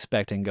I was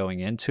expecting going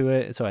into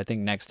it. So I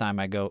think next time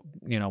I go,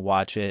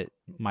 watch it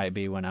might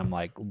be when I'm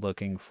like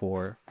looking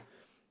for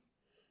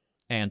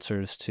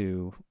answers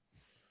to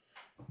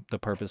the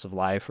purpose of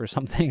life or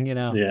something,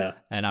 Yeah.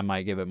 And I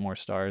might give it more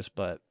stars,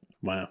 but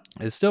wow,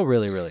 it's still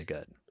really, really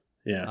good.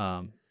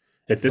 Yeah.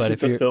 If this is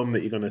the film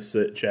that you're going to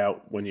search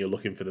out when you're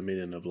looking for the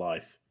meaning of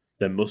life,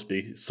 there must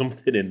be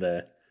something in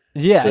there.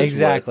 Yeah,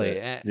 exactly.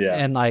 Yeah.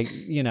 And like,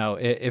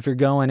 if you're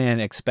going in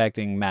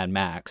expecting Mad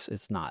Max,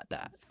 it's not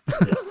that.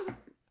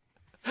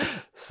 Yeah.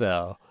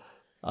 So,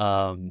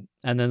 and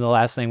then the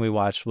last thing we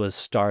watched was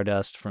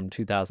Stardust from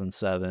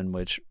 2007,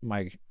 which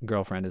my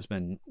girlfriend has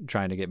been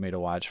trying to get me to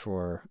watch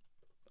for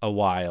a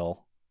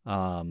while.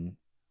 And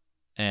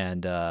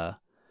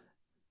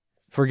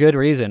for good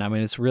reason. I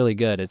mean, it's really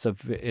good. It's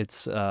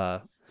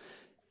a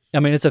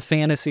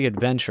fantasy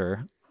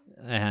adventure,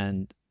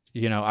 and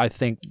I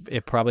think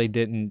it probably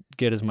didn't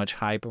get as much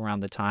hype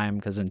around the time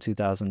because in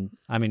 2000,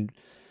 I mean,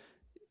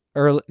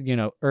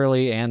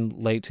 early and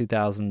late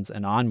 2000s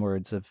and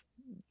onwards of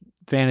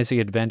fantasy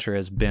adventure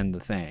has been the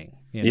thing.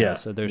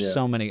 So there's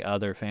so many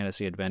other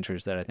fantasy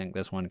adventures that I think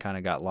this one kind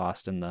of got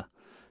lost in the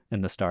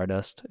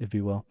stardust, if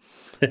you will.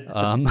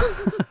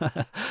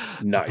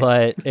 Nice.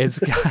 But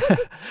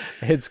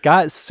it's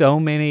got so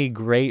many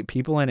great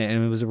people in it,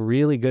 and it was a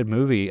really good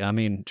movie. I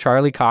mean,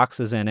 Charlie Cox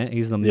is in it.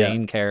 He's the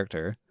main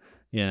character,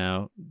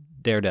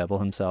 Daredevil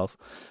himself.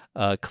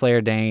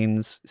 Claire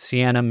Danes,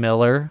 Sienna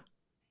Miller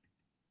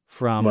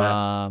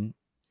from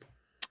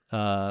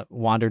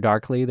Wander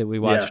Darkly that we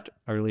watched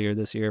earlier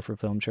this year for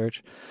Film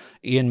Church.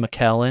 Ian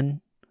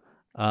McKellen,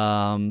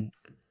 and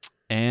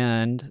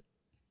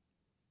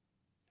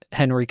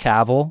Henry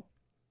Cavill.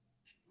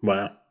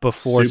 Wow.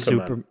 Before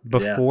Superman.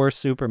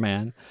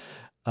 Superman.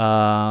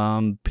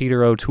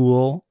 Peter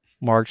O'Toole,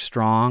 Mark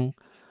Strong,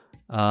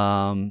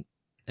 and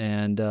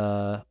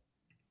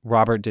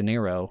Robert De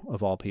Niro,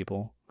 of all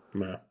people.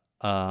 Wow.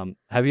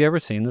 Have you ever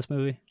seen this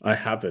movie? I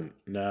haven't,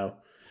 no.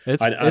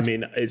 I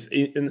mean, it's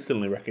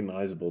instantly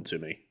recognizable to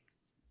me.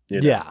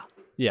 Yeah.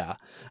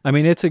 I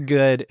mean, it's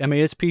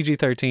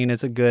PG-13.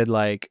 It's a good,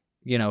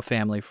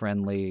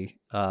 family-friendly.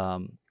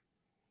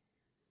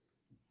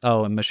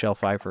 And Michelle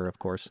Pfeiffer, of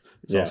course,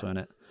 is also in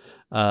it.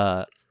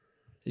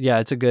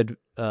 It's a good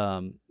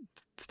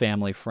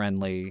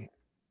family-friendly,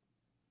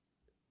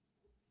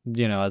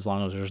 as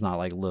long as there's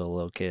not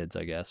little kids,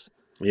 I guess.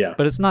 Yeah.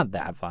 But it's not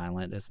that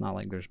violent. It's not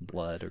like there's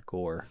blood or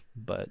gore,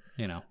 but,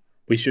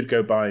 We should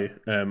go by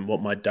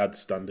what my dad's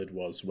standard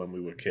was when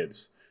we were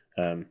kids.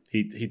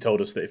 He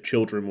told us that if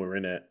children were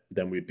in it,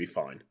 then we'd be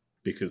fine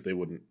because they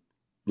wouldn't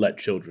let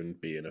children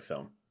be in a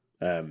film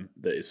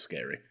that is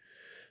scary.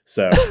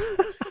 So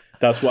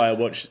that's why I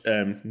watched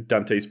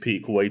Dante's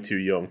Peak way too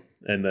young.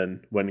 And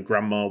then when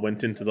Grandma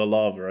went into the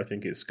lava, I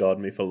think it scarred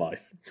me for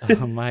life.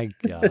 Oh, my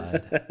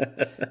God.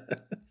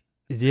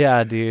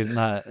 Yeah, dude.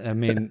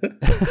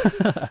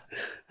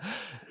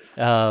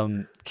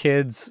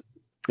 Kids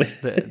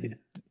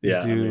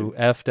do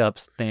effed up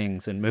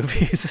things in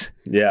movies.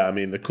 Yeah, I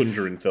mean, the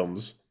Conjuring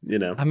films,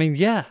 I mean,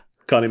 yeah.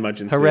 Can't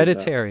imagine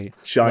Hereditary.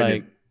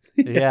 Shining.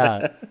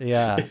 Yeah.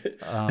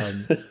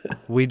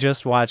 We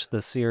just watched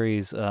the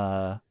series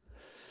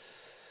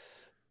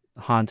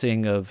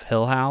Haunting of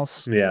Hill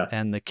House. Yeah.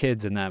 And the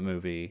kids in that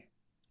movie,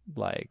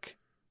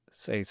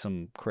 say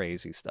some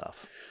crazy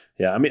stuff.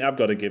 Yeah, I mean, I've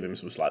got to give him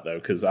some slack, though,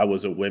 because I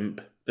was a wimp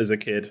as a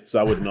kid, so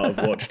I would not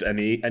have watched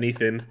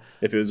anything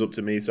if it was up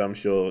to me, so I'm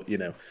sure, he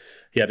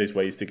had his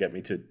ways to get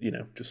me to,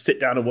 just sit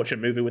down and watch a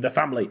movie with a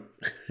family.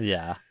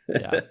 Yeah.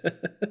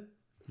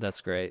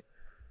 That's great.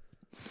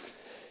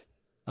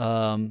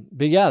 But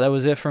yeah, that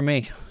was it for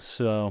me,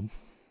 so...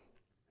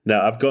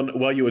 No,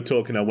 while you were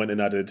talking, I went and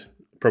added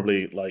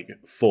probably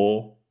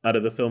 4 out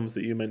of the films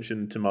that you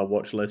mentioned to my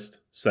watch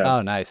list. So,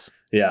 oh, nice.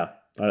 Yeah.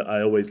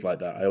 I always like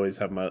that. I always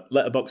have my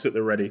letterbox at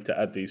the ready to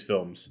add these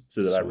films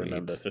so that I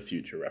remember for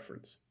future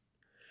reference.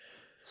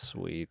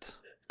 Sweet.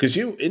 Because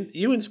you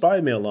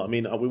inspire me a lot. I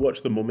mean, we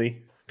watched The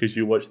Mummy because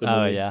you watched The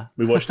Mummy. Oh, yeah.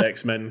 We watched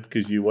X-Men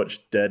because you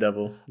watched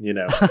Daredevil,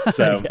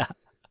 So,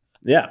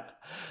 yeah.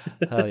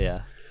 Hell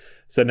yeah.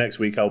 So next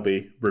week I'll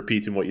be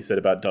repeating what you said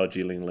about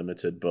Darjeeling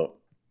Limited, but...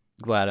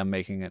 Glad I'm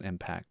making an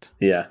impact.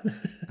 Yeah.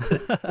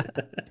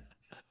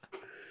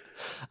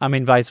 I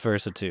mean, vice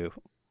versa, too.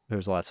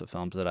 There's lots of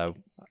films that I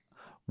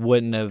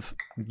wouldn't have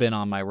been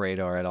on my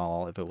radar at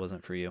all if it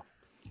wasn't for you.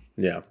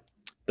 Yeah.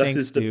 This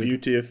is the dude.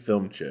 beauty of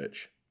Film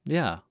Church.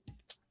 Yeah.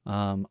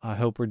 I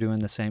hope we're doing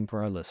the same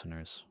for our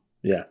listeners.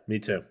 Yeah, me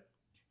too.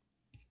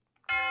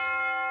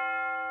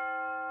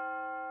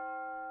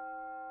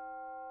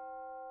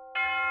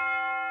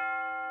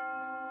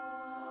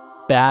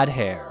 Bad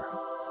Hair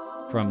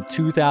from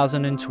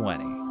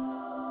 2020.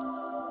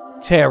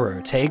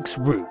 Terror takes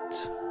root.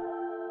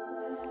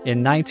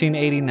 In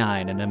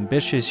 1989, an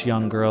ambitious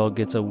young girl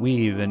gets a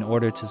weave in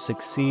order to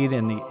succeed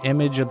in the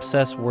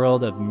image-obsessed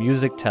world of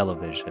music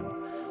television.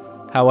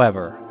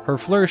 However, her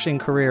flourishing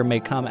career may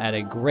come at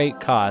a great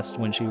cost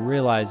when she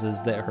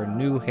realizes that her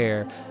new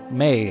hair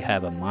may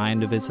have a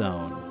mind of its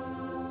own.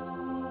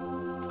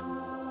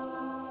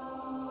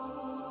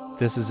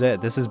 This is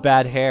it. This is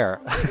Bad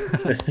Hair.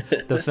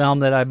 The film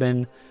that I've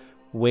been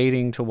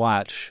waiting to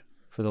watch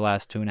for the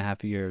last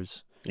 2.5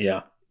 years.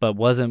 Yeah. But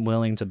wasn't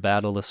willing to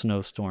battle a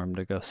snowstorm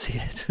to go see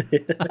it.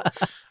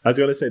 I was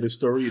going to say, the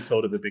story you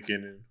told at the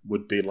beginning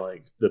would be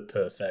like the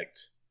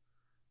perfect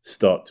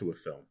start to a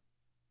film.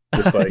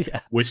 Just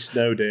we're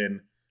snowed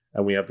in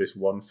and we have this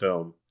one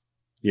film,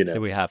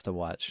 that we have to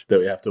watch.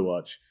 Yeah.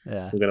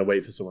 Yeah. We're going to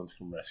wait for someone to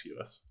come rescue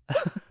us.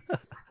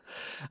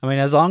 I mean,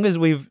 as long as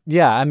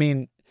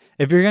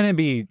if you're going to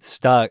be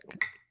stuck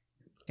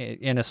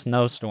in a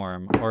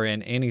snowstorm or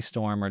in any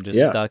storm or just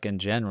stuck in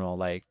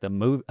general,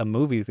 a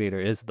movie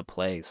theater is the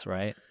place,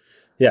 right?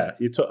 Yeah,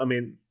 I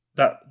mean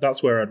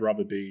that's where I'd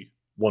rather be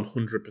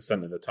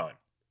 100% of the time.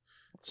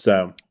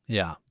 So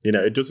yeah,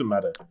 it doesn't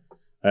matter.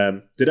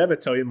 Did I ever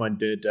tell you my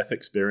near-death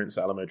experience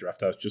at Alamo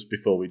Drafthouse just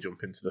before we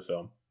jump into the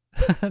film?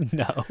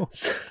 No.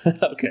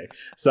 Okay,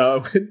 so I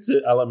went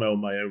to Alamo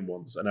on my own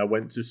once, and I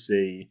went to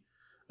see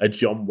a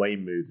John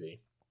Wayne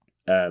movie,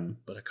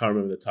 but I can't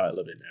remember the title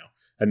of it now.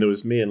 And there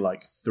was me and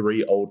like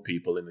 3 old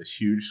people in this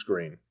huge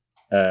screen,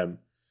 and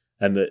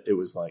that it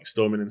was like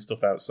storming and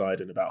stuff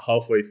outside. And about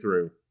halfway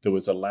through, there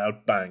was a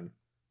loud bang,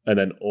 and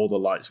then all the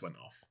lights went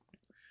off.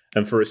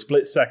 And for a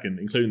split second,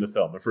 including the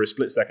film, and for a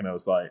split second, I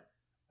was like,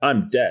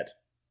 "I'm dead."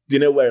 Do you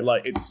know where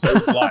like it's so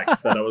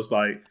black that I was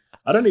like,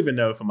 I don't even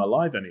know if I'm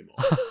alive anymore.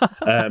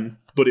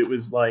 But it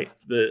was like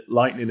the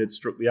lightning had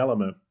struck the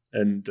Alamo,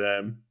 and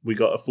we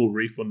got a full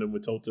refund and we're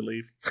told to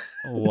leave.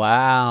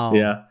 Wow.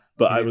 Yeah,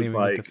 but You I didn't was even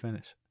get like, to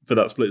finish. for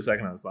that split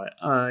second, I was like,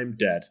 I'm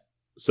dead.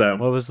 So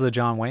What was the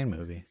John Wayne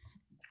movie?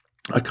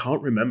 I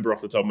can't remember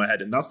off the top of my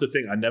head, and that's the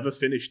thing. I never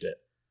finished it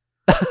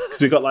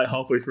because we got like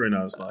halfway through, and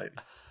I was like,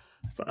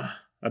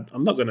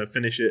 I'm not going to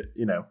finish it,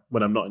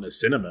 when I'm not in a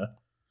cinema.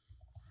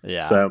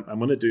 Yeah. So I'm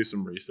going to do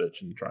some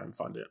research and try and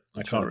find it.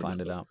 I Try can't to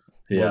find it remember. out.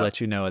 Yeah. We'll let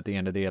you know at the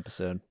end of the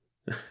episode.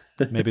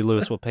 Maybe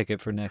Lewis will pick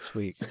it for next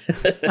week.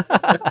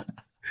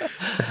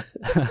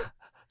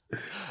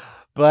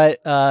 But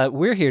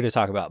we're here to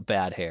talk about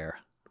Bad Hair.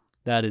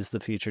 That is the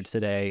feature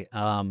today.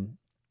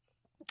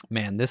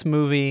 Man, this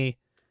movie,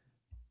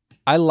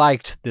 I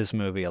liked this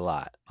movie a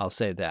lot. I'll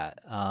say that.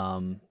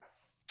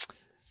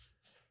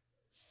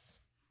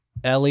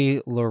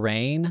 Ellie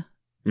Lorraine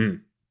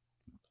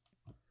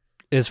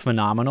is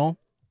phenomenal.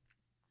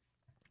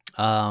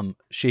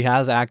 She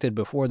has acted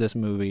before this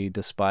movie,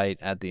 despite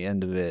at the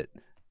end of it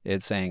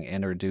saying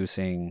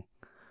introducing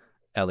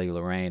Ellie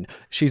Lorraine.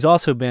 She's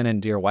also been in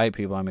Dear White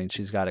People. I mean,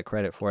 she's got a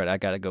credit for it. I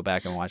got to go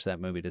back and watch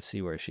that movie to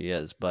see where she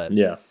is. But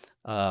Yeah.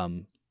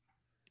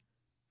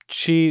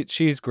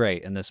 She's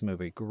great in this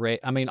movie. Great.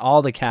 I mean,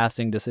 all the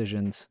casting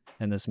decisions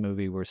in this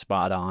movie were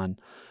spot on.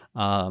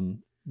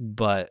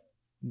 But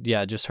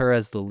yeah, just her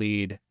as the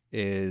lead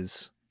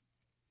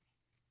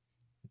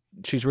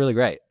she's really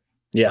great.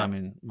 Yeah. I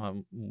mean,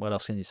 what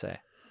else can you say?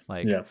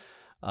 Like, Yeah.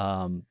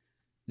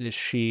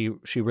 she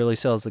really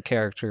sells the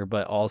character,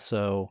 but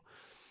also,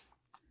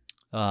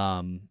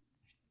 and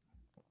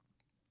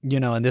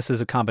this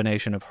is a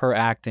combination of her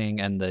acting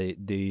and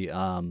the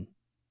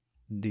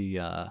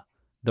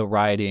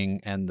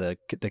writing and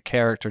the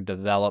character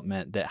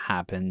development that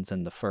happens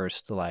in the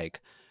first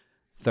like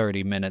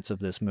 30 minutes of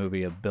this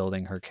movie of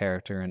building her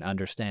character and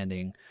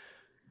understanding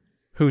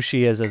who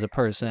she is as a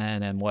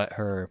person and what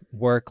her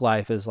work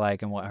life is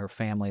like and what her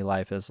family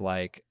life is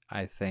like,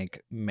 I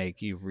think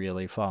make you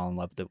really fall in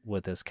love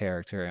with this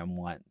character and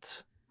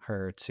want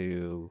her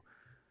to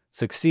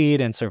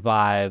succeed and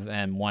survive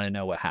and want to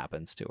know what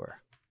happens to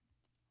her.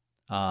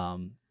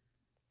 And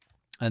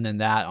then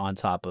that on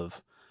top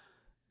of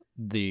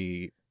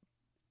the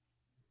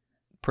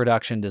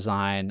production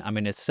design. I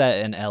mean, it's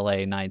set in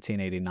LA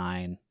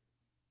 1989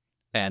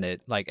 and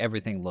it like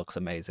everything looks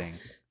amazing.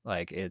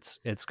 Like it's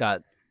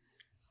got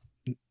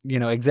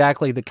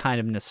exactly the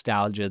kind of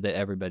nostalgia that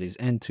everybody's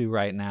into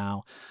right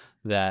now,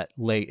 that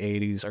late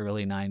 80s,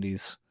 early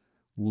 90s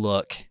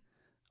look.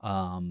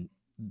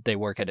 They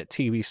work at a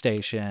TV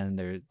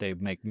station. They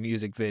make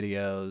music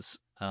videos,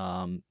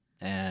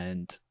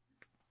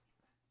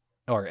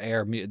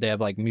 they have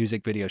like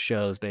music video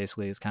shows.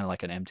 Basically, it's kind of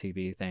like an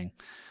MTV thing,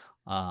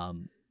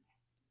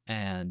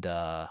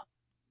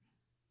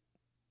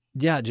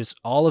 yeah, just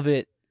all of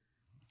it.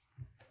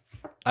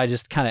 I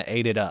just kind of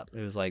ate it up. It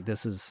was like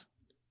this is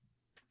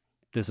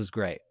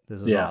great.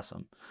 This is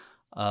awesome,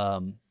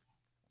 and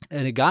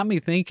it got me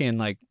thinking.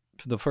 Like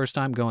for the first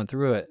time going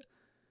through it,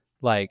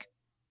 like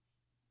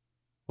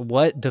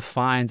what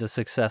defines a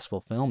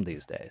successful film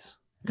these days?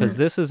 Because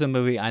this is a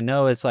movie. I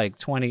know it's like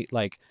 20.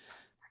 Like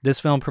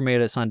this film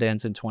premiered at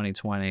Sundance in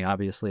 2020.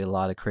 Obviously, a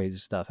lot of crazy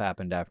stuff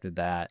happened after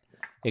that.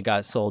 It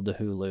got sold to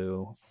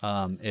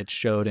Hulu. It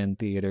showed in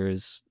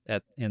theaters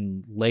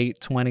in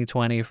late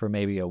 2020 for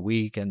maybe a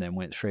week, and then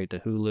went straight to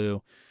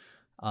Hulu.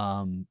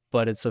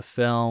 But it's a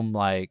film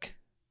like,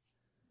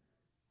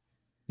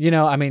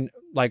 I mean,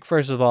 like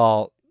first of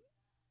all,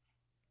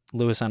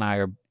 Lewis and I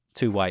are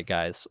two white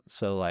guys,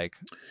 so like,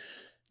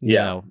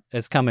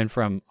 it's coming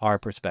from our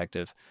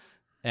perspective,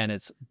 and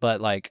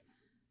but like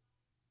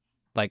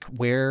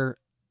where.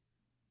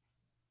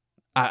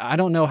 I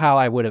don't know how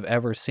I would have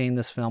ever seen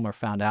this film or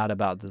found out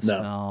about this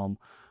film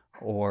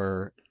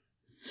or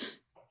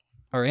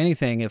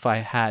anything if I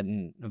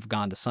hadn't have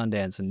gone to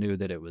Sundance and knew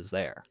that it was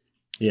there.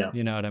 Yeah.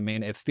 You know what I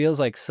mean? It feels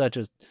like such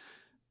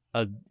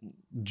a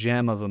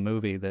gem of a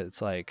movie that's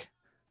like,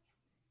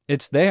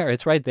 it's there.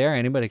 It's right there.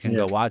 Anybody can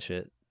go watch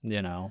it.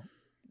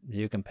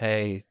 You can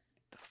pay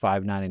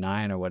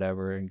 $5.99 or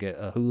whatever and get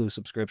a Hulu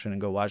subscription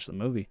and go watch the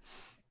movie.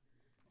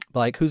 But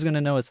like, who's going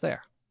to know it's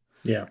there?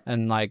 Yeah.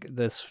 And like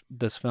this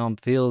film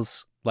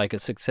feels like a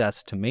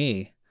success to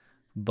me,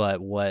 but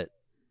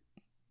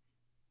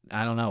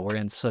I don't know, we're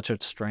in such a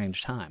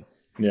strange time.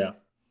 Yeah.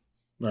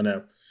 I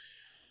know.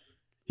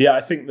 Yeah,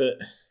 I think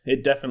that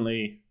it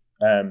definitely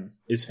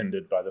is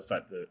hindered by the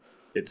fact that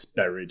it's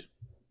buried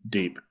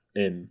deep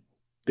in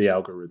the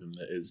algorithm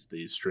that is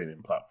these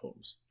streaming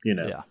platforms.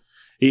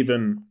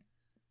 Even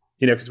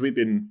because we've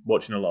been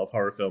watching a lot of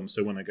horror films,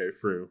 so when I go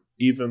through,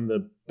 even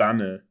the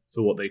banner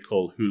for what they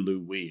call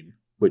Huluween,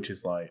 which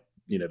is like,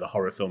 the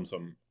horror films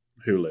on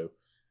Hulu,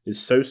 is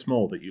so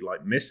small that you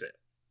like miss it.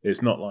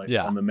 It's not like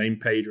on the main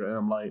page, and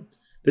I'm like,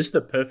 this is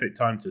the perfect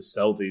time to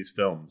sell these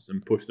films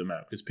and push them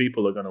out, because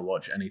people are going to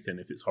watch anything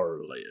if it's horror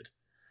related.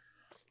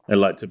 I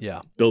like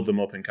to build them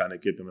up and kind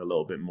of give them a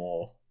little bit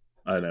more,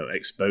 I don't know,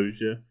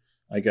 exposure,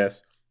 I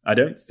guess. I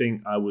don't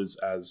think I was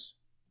as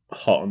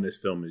hot on this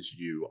film as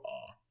you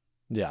are.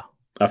 Yeah.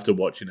 After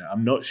watching it,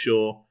 I'm not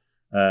sure.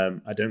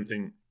 I don't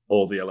think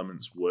all the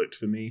elements worked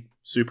for me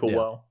super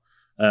well.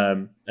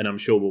 And I'm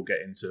sure we'll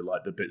get into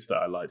like the bits that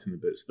I liked and the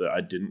bits that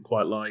I didn't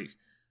quite like.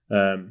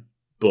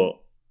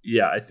 But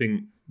yeah, I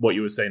think what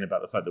you were saying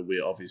about the fact that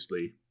we're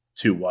obviously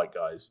two white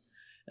guys.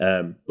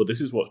 But this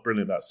is what's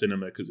brilliant about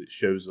cinema, because it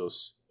shows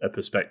us a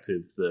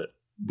perspective that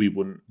we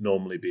wouldn't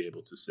normally be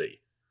able to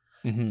see.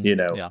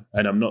 Mm-hmm.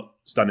 And I'm not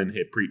standing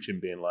here preaching,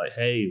 being like,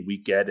 hey, we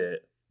get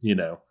it,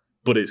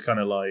 but it's kind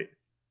of like,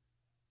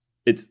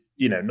 it's,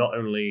 not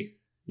only,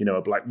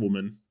 a black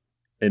woman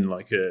in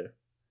like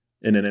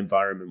in an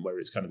environment where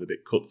it's kind of a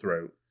bit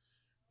cutthroat,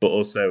 but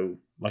also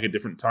like a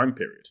different time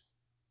period,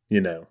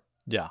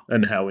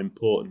 and how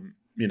important,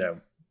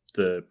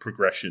 the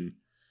progression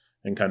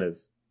and kind of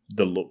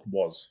the look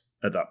was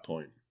at that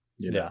point,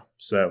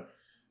 So,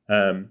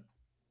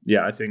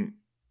 I think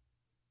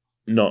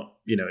not,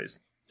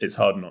 it's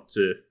hard not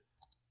to,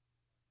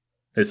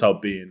 it's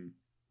hard being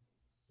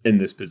in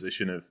this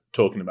position of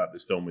talking about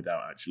this film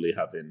without actually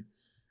having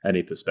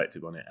any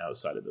perspective on it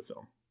outside of the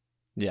film.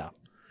 Yeah.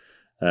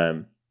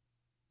 But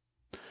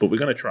we're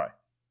going to try.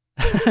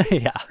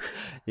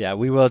 Yeah,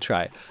 we will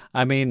try.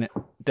 I mean,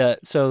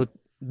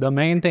 the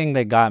main thing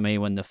that got me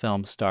when the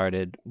film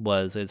started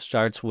was it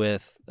starts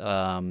with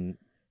the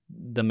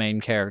main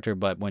character,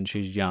 but when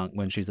she's young,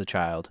 when she's a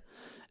child,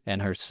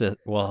 and her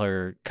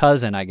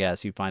cousin, I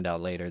guess you find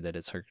out later that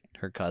it's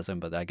her cousin,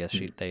 but I guess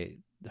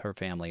her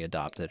family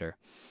adopted her.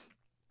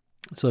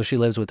 So she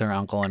lives with her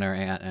uncle and her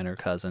aunt and her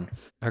cousin.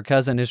 Her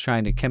cousin is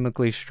trying to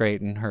chemically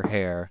straighten her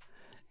hair,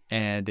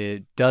 and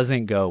it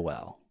doesn't go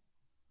well.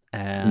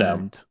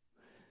 And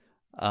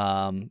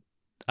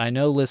I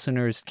know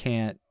listeners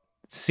can't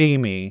see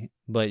me,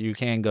 but you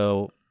can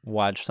go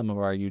watch some of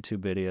our YouTube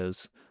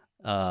videos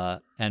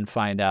and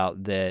find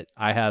out that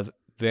I have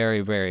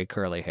very, very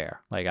curly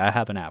hair. Like, I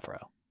have an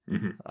afro.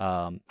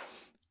 Mm-hmm.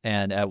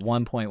 And at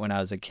one point when I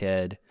was a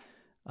kid,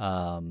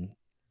 I've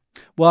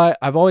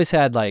always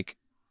had like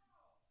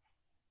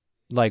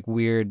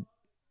weird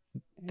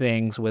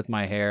things with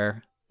my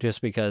hair,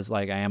 just because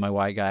like I am a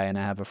white guy and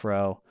I have a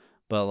fro,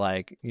 but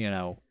like,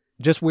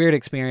 just weird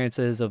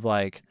experiences of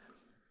like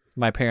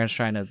my parents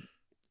trying to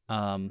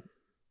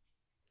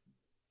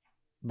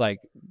like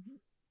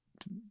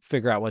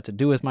figure out what to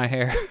do with my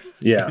hair.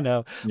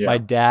 My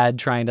dad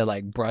trying to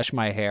like brush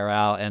my hair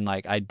out, and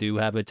like I do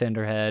have a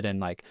tender head, and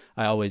like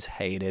I always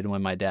hated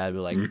when my dad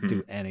would like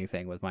do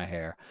anything with my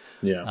hair.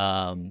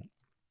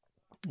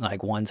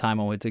 Like one time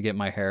I went to get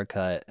my hair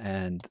cut,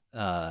 and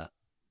the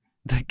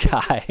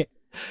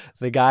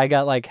guy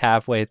got like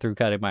halfway through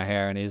cutting my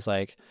hair, and he's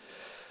like,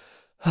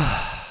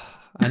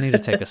 I need to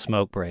take a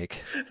smoke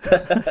break.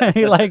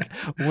 He like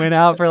went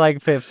out for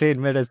like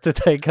 15 minutes to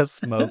take a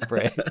smoke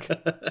break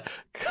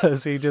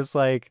because he just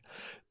like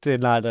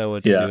did not know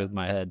what to do with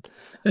my head.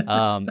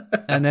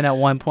 And then at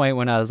one point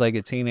when I was like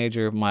a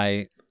teenager,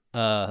 my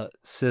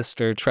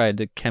sister tried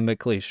to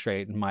chemically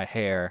straighten my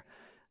hair,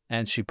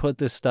 and she put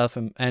this stuff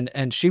in,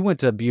 and she went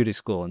to beauty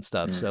school and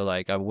stuff. So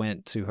like I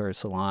went to her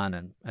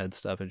salon and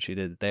stuff, and she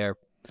did it there.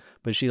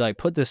 But she like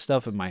put this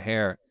stuff in my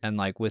hair, and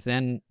like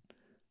within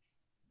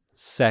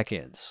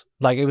seconds,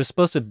 like it was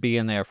supposed to be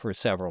in there for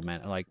several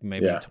minutes, like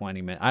maybe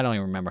 20 minutes. I don't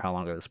even remember how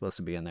long it was supposed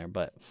to be in there,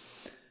 but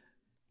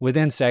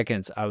within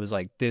seconds I was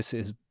like, this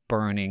is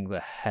burning the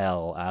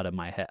hell out of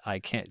my head. I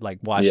can't like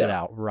wash it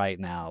out right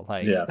now.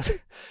 Like,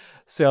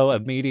 so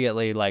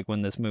immediately, like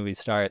when this movie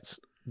starts,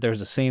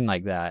 there's a scene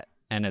like that,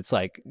 and it's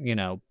like,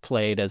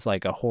 played as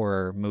like a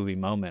horror movie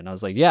moment. And I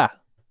was like, yeah,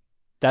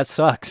 that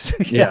sucks.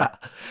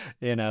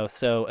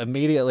 So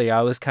immediately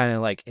I was kind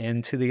of like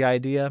into the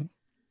idea.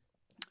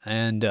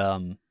 And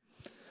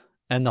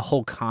the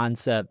whole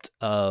concept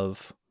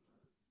of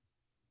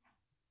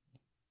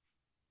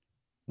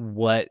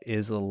what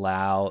is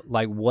allowed,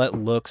 like what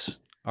looks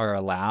are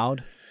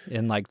allowed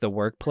in like the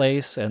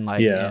workplace and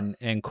like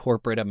in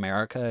corporate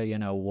America,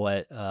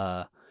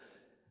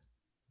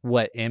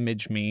 what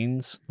image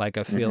means. Like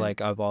I feel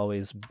like I've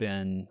always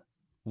been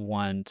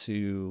one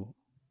to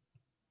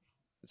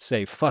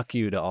say fuck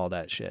you to all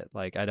that shit.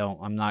 Like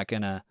I'm not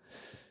gonna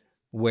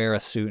wear a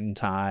suit and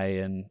tie,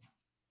 and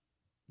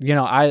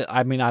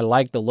I mean, I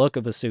like the look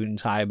of a suit and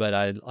tie, but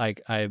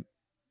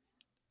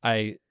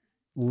I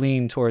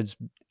lean towards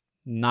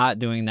not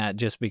doing that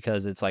just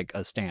because it's like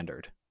a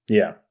standard.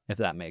 Yeah. If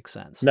that makes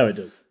sense. No, it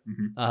does.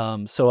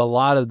 Mm-hmm. So a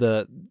lot of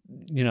the,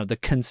 the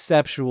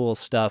conceptual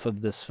stuff of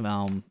this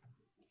film,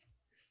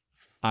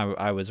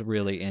 I was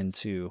really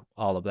into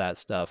all of that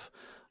stuff,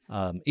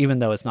 even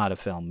though it's not a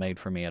film made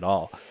for me at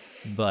all.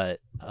 But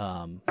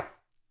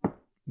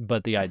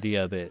but the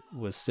idea of it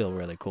was still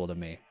really cool to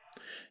me.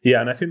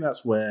 Yeah, and I think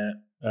that's where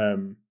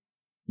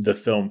the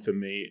film for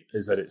me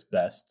is at its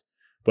best,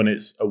 when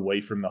it's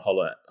away from the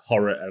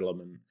horror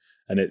element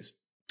and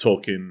it's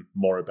talking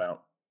more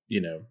about,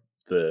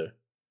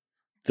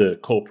 the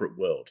corporate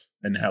world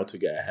and how to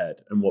get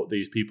ahead and what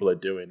these people are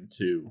doing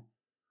to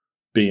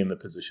be in the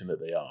position that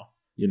they are.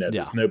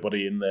 There's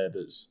nobody in there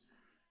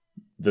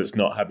that's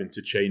not having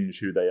to change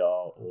who they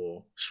are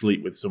or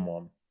sleep with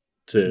someone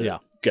to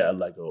get a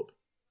leg up,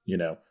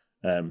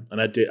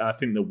 and I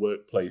think the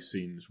workplace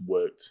scenes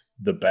worked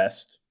the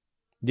best,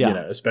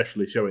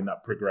 especially showing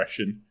that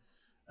progression.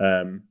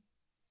 And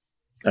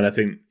I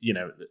think,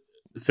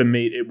 for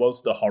me, it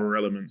was the horror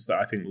elements that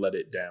I think let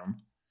it down.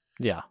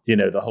 Yeah.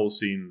 The whole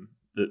scene,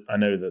 that I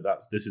know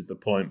this is the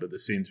point, but the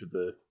scenes with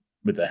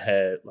the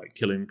hair, like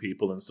killing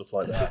people and stuff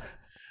like that,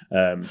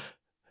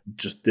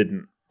 just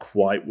didn't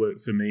quite work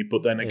for me.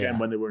 But then again,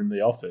 when they were in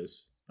the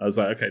office, I was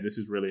like, okay, this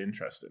is really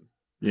interesting.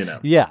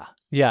 Yeah,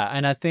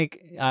 and I think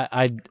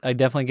I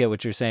definitely get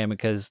what you're saying,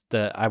 because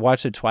I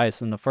watched it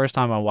twice, and the first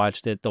time I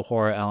watched it, the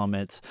horror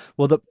elements.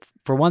 Well,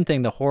 for one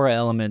thing, the horror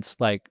elements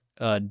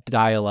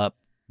dial up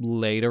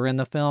later in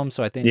the film,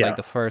 so I think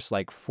the first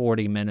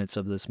 40 minutes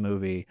of this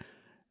movie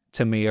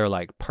to me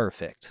are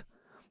perfect,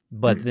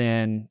 but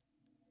then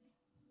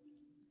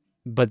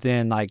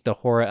the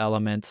horror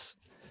elements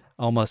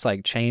almost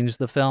change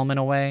the film in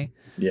a way.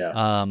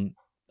 Yeah.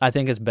 I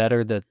think it's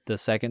better the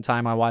second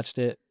time I watched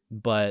it,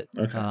 but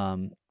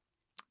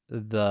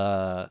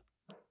there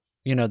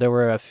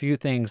were a few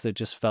things that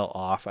just felt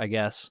off, I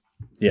guess.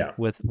 Yeah.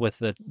 With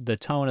the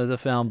tone of the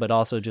film, but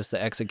also just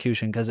the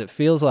execution, because it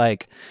feels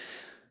like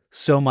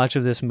so much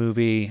of this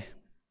movie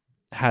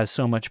has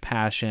so much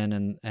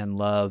passion and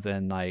love,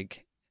 and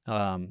it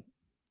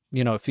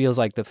feels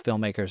like the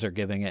filmmakers are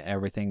giving it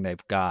everything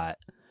they've got.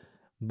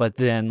 But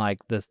then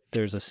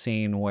there's a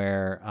scene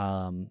where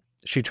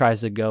she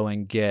tries to go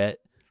and get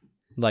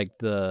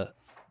the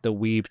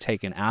weave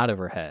taken out of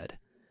her head,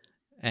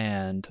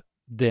 and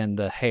then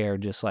the hair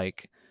just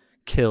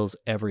kills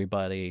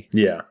everybody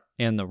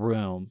in the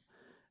room.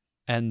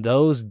 And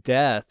those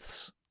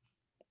deaths,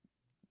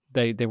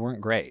 they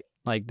weren't great.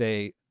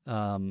 They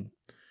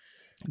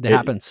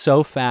happen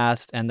so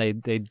fast, and they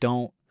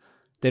don't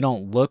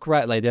look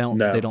right. They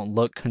don't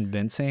look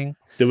convincing.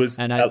 There was,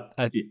 and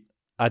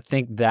I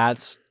think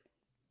that's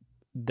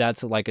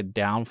a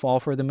downfall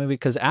for the movie,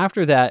 because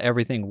after that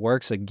everything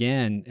works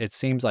again, it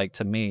seems like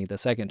to me, the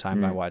second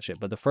time I watched it.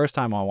 But the first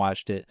time I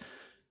watched it,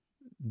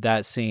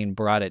 that scene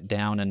brought it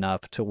down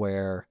enough to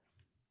where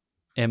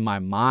in my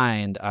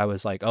mind I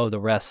was like, oh, the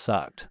rest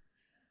sucked.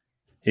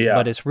 Yeah.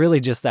 But it's really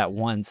just that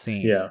one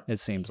scene. Yeah. It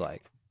seems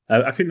like.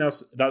 I think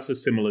that's a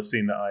similar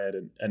scene that I had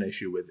an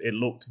issue with. It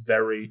looked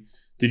very...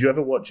 Did you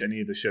ever watch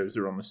any of the shows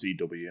that are on the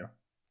CW?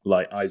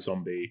 Like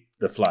iZombie,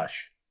 The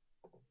Flash?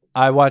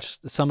 I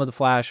watched some of The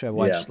Flash. I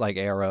watched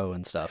Arrow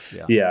and stuff.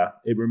 Yeah. Yeah.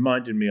 It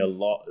reminded me a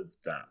lot of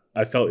that.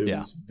 I felt it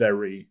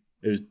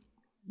was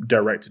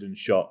directed and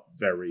shot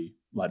very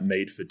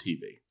made for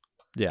TV.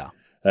 Yeah.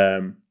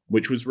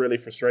 Which was really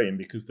frustrating,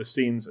 because the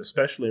scenes,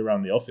 especially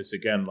around the office,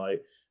 again,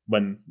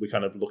 when we're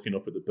kind of looking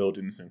up at the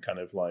buildings and kind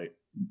of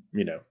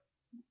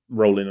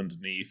rolling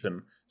underneath,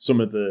 and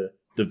some of the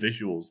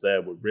visuals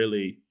there were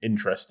really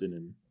interesting,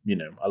 and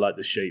I like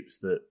the shapes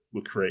that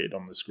were created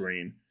on the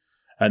screen.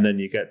 And then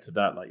you get to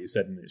that, like you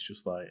said, and it's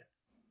just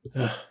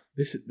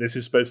this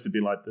is supposed to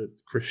be the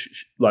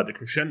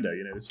crescendo,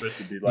 it's supposed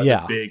to be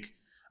the big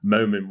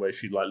moment where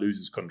she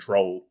loses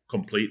control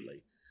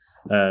completely,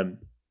 and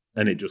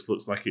it just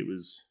looks like it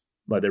was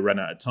they ran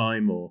out of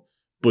time or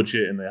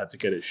budget and they had to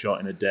get it shot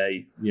in a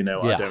day. I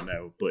don't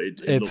know, but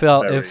it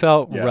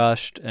felt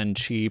rushed and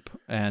cheap,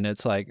 and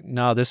it's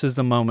no, this is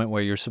the moment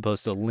where you're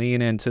supposed to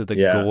lean into the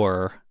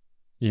gore,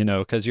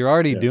 because you're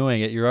already doing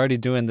it. You're already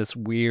doing this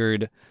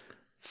weird,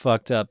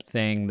 fucked up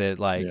thing that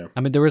I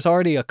mean, there was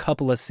already a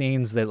couple of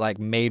scenes that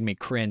made me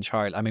cringe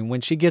hard. I mean, when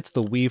she gets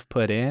the weave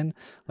put in,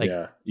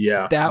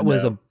 that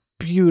was a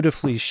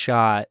beautifully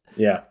shot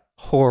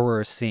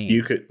horror scene.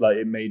 You could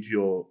it made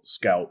your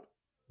scalp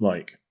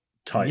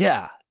tight.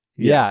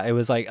 Yeah, it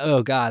was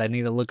oh God, I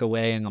need to look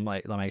away, and I'm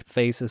my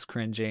face is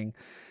cringing.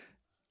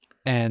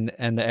 And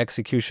the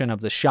execution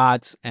of the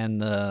shots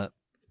and the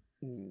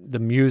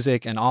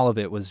music and all of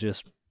it was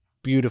just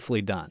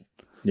beautifully done.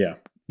 Yeah.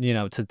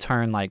 To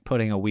turn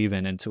putting a weave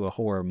into a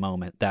horror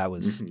moment, that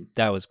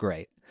was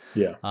great.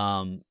 Yeah.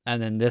 And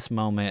then this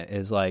moment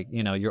is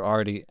you're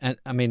already, and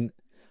I mean,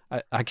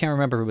 I can't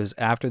remember if it was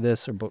after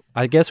this or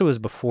I guess it was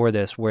before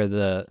this, where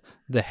the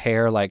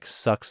hair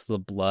sucks the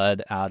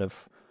blood out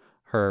of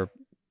her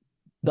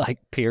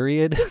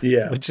period,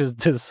 which is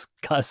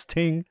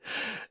disgusting,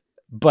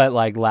 but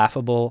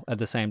laughable at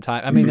the same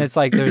time. I mean, it's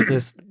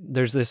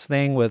there's this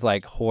thing with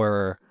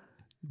horror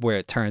where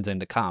it turns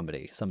into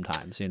comedy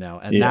sometimes, and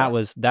that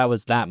was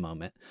that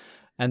moment.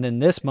 And then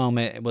this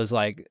moment, it was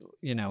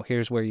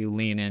here's where you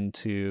lean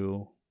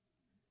into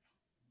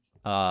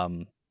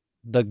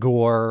the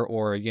gore,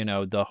 or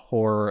the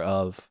horror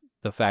of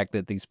the fact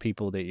that these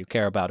people that you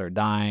care about are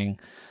dying.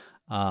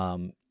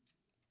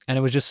 it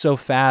was just so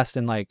fast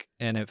and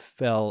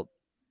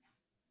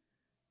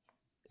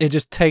it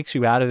just takes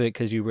you out of it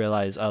because you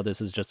realize, oh,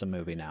 this is just a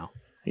movie now.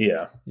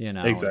 Yeah,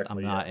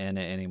 exactly. I'm not in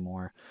it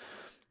anymore.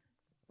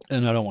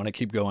 And I don't want to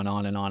keep going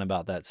on and on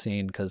about that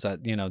scene because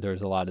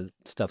there's a lot of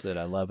stuff that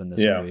I love in this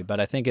movie. But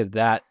I think if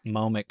that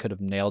moment could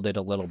have nailed it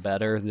a little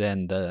better,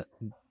 then the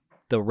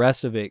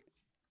rest of it,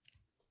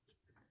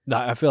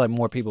 I feel like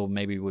more people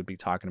maybe would be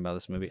talking about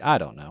this movie. I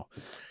don't know.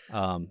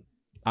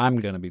 I'm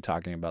going to be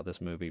talking about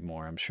this movie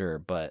more, I'm sure,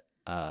 but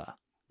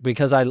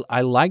because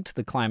I liked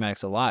the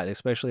climax a lot,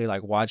 especially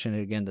like watching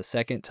it again the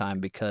second time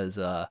because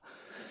I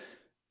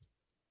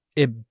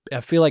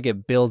feel like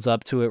it builds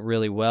up to it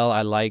really well.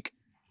 I like,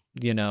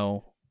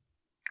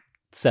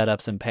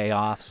 setups and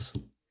payoffs.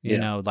 You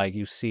know, like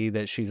you see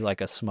that she's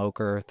like a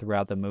smoker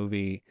throughout the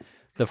movie.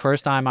 The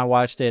first time I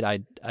watched it,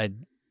 I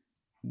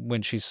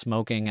when she's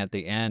smoking at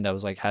the end, I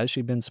was like, has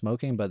she been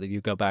smoking? But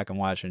you go back and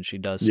watch and she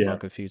does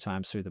smoke a few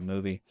times through the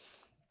movie.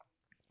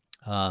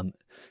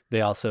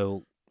 They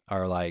also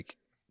are like,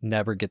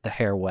 never get the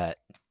hair wet.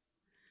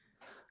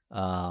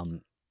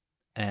 And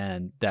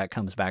that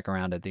comes back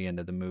around at the end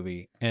of the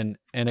movie. And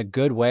in a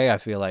good way, I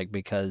feel like,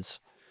 because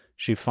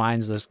she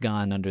finds this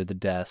gun under the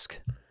desk.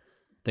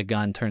 The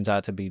gun turns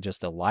out to be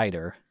just a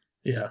lighter.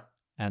 Yeah.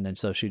 And then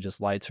so she just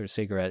lights her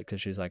cigarette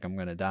because she's like, I'm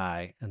going to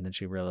die. And then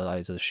she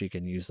realizes she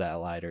can use that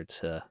lighter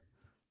to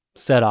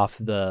set off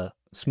the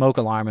smoke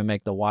alarm and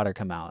make the water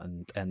come out.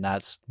 And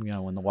that's,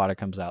 when the water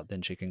comes out,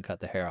 then she can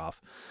cut the hair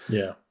off.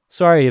 Yeah.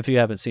 Sorry if you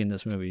haven't seen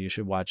this movie. You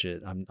should watch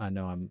it. I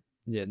know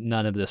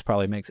none of this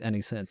probably makes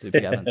any sense if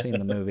you haven't seen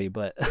the movie,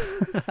 but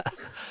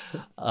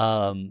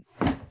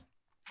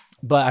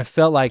but I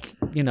felt like,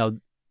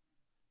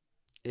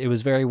 it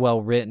was very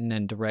well written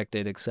and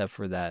directed, except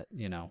for that,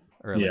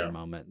 earlier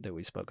moment that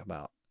we spoke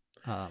about.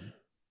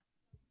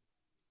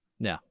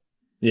 Yeah.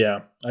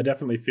 I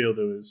definitely feel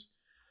there was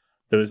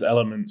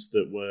elements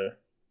that were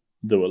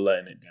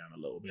letting it down a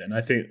little bit. And I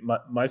think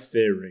my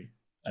theory,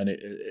 and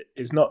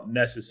it's not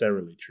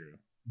necessarily true,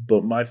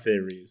 but my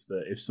theory is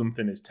that if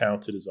something is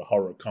touted as a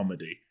horror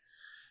comedy,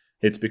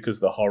 it's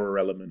because the horror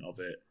element of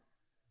it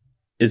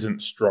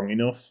isn't strong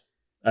enough.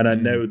 And I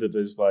know that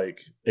there's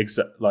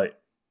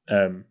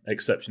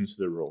exceptions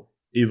to the rule.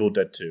 Evil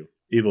Dead 2,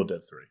 Evil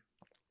Dead 3,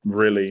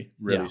 really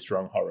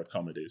strong horror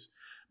comedies.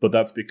 But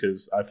that's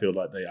because I feel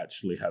like they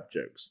actually have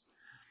jokes.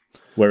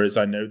 Whereas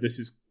I know this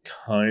is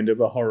kind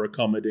of a horror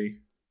comedy,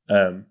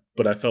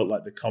 but I felt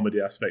like the comedy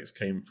aspects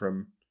came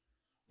from,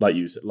 like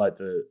you said, like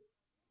the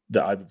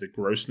either the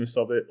grossness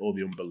of it or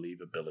the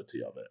unbelievability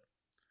of it.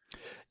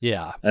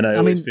 Yeah. And I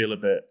always feel a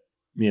bit,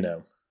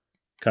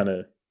 kind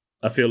of,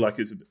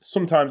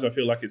 sometimes I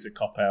feel like it's a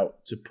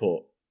cop-out to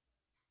put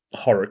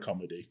horror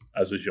comedy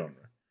as a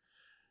genre.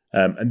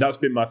 And that's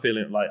been my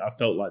feeling. Like, I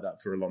felt like that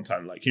for a long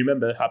time. Like, you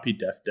remember Happy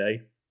Death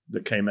Day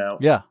that came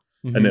out? Yeah.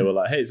 Mm-hmm. And they were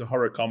like, hey, it's a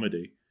horror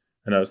comedy.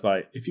 And I was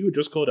like, if you had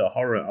just called it a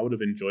horror, I would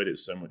have enjoyed it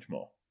so much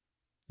more.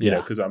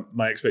 Because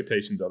my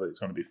expectations are that it's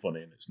going to be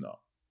funny and it's not.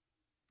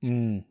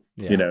 And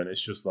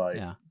it's just like,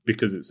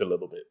 because it's a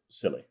little bit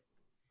silly,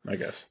 I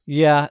guess.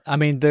 Yeah, I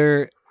mean,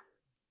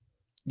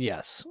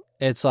 yes.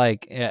 It's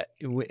like,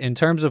 in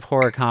terms of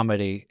horror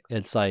comedy,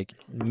 it's like,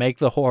 make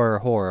the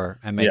horror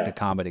and make the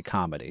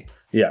comedy.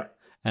 Yeah.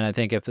 And I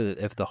think if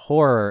the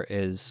horror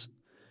is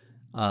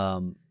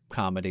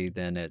comedy,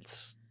 then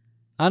it's,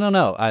 I don't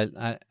know.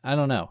 I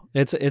don't know.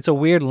 It's a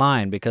weird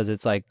line because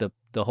it's like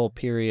the whole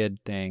period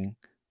thing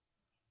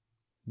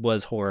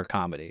was horror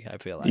comedy, I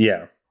feel like.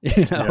 Yeah.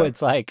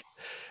 It's like,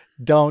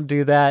 don't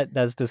do that.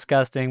 That's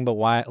disgusting. But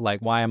why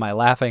am I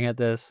laughing at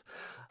this?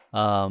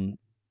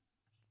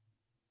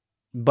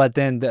 But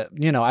then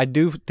I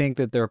do think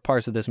that there are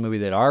parts of this movie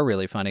that are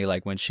really funny,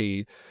 like when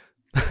she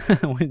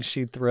when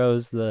she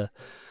throws the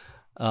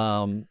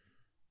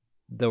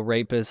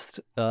rapist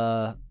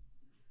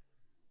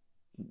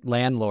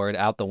landlord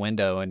out the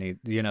window, and he,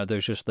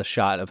 there's just the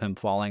shot of him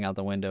falling out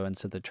the window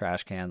into the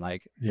trash can.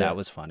 Like, that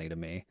was funny to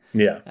me.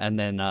 Yeah. And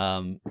then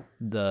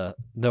the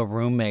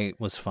roommate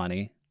was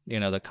funny.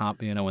 When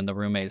the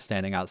roommate's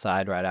standing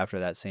outside right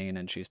after that scene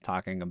and she's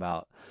talking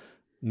about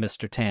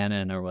Mr.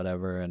 Tannen or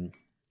whatever, and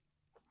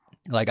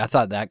like, I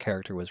thought that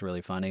character was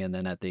really funny. And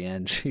then at the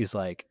end, she's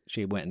like,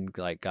 she went and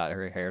like got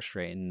her hair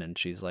straightened, and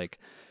she's like,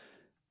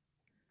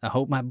 I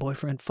hope my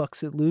boyfriend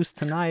fucks it loose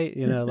tonight.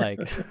 Like,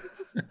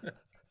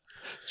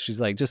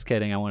 she's like, just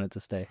kidding. I want it to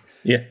stay.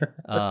 Yeah.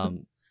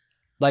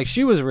 Like,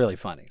 she was really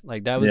funny.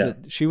 Like, that was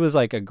she was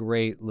like a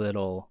great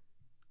little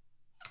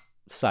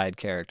side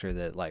character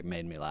that like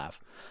made me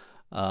laugh.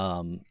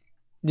 So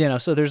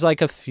there's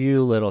like a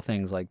few little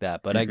things like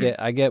that, but I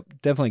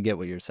definitely get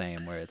what you're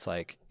saying, where it's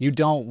like, you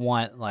don't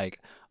want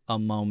like a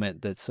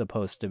moment that's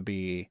supposed to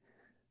be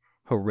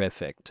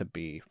horrific to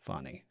be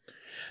funny.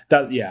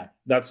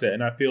 That's it.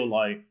 And I feel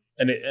like,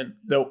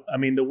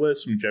 there were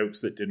some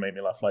jokes that did make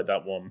me laugh, like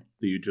that one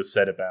that you just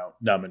said about,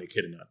 no, I'm only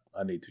kidding,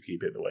 I need to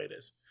keep it the way it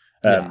is.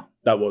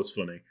 That was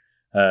funny.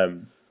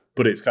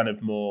 But it's kind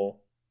of more,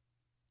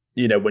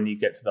 when you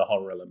get to the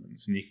horror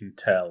elements and you can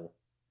tell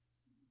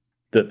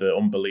that the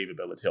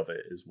unbelievability of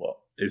it is what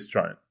is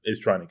trying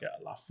to get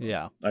a laugh from,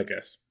 Yeah. I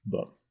guess.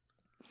 But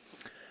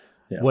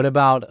yeah. What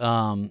about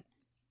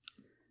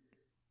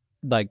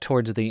like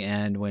towards the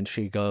end when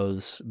she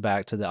goes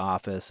back to the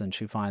office and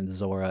she finds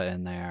Zora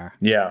in there?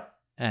 Yeah.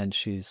 And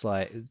she's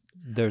like,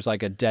 there's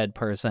like a dead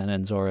person,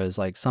 and Zora is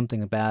like,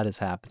 something bad has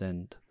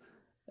happened.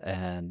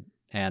 And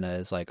Anna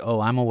is like, oh,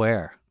 I'm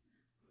aware.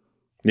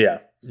 Yeah.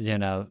 You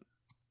know,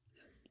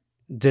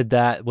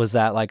 was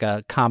that like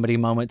a comedy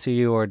moment to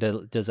you, or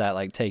does that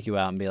like take you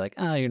out and be like,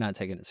 oh, you're not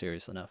taking it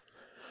serious enough?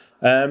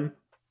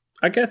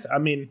 I guess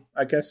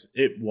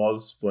it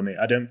was funny.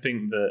 I don't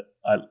think that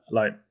I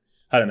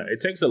don't know.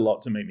 It takes a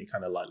lot to make me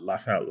kind of like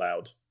laugh out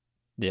loud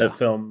at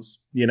films.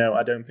 You know,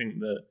 I don't think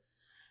that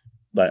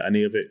like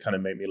any of it kind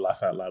of made me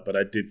laugh out loud, but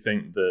I did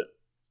think that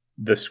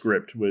the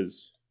script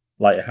was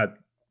like, it had,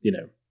 you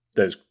know,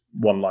 those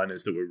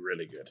one-liners that were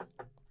really good.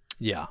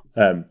 Yeah.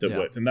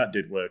 Worked, and that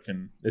did work.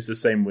 And it's the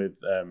same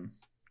with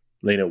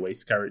Lena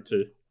Waithe's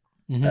character.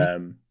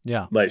 Mm-hmm.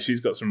 Like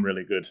she's got some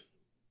really good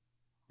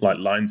like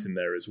lines in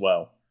there as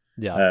well.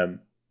 Yeah.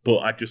 But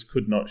I just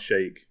could not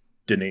shake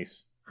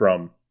Denise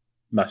from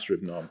Master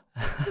of None.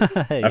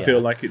 Yeah. I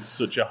feel like it's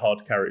such a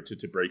hard character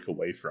to break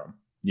away from,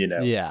 you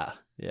know? Yeah.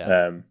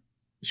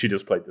 She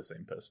just played the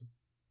same person.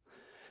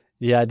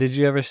 Yeah. Did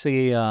you ever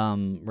see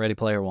Ready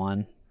Player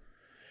One?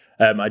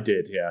 I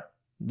did, yeah.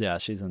 Yeah,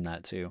 she's in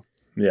that too.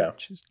 Yeah.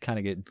 She's kind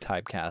of getting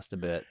typecast a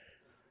bit.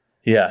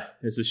 Yeah,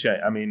 it's a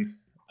shame. I mean,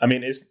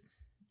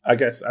 I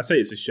guess I say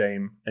it's a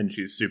shame, and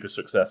she's super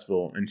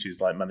successful, and she's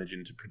like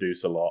managing to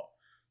produce a lot.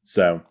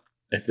 So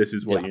if this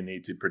is what you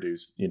need to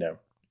produce, you know,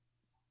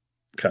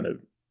 kind of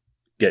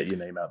get your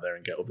name out there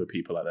and get other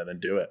people out there, then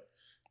do it.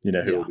 You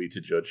know, who will be to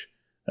judge?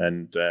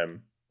 And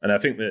I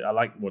think that I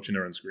like watching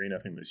her on screen. I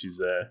think that she's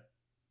a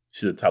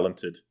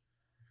talented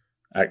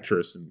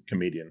actress and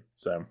comedian.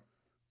 So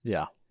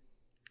yeah.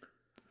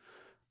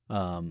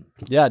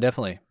 Yeah,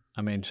 definitely.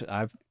 I mean,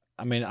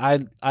 I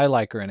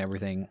like her in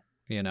everything,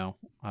 you know.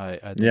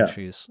 I think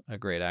she's a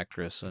great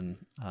actress, and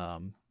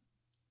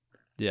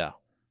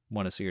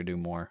want to see her do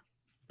more.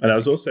 And I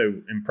was also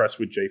impressed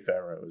with Jay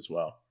Pharoah as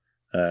well.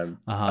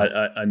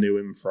 I knew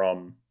him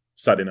from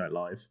Saturday Night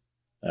Live.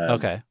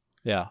 Okay.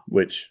 Yeah.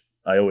 Which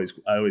I always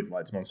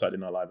liked him on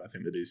Saturday Night Live. I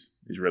think that he's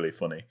really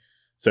funny.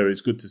 So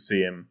it's good to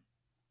see him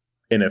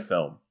in a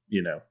film,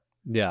 you know.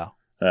 Yeah.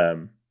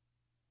 And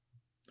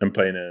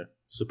playing a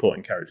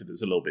supporting character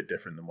that's a little bit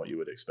different than what you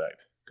would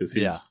expect, because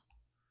he is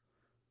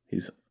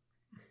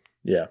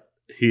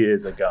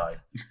a guy.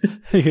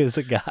 He is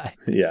a guy.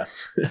 Yeah.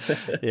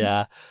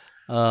 Yeah.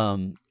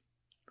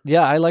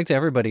 I liked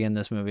everybody in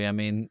this movie. I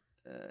mean,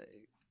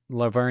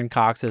 Laverne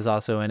Cox is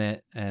also in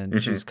it,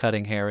 and she's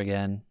cutting hair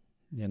again,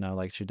 you know,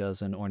 like she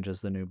does in Orange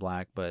is the New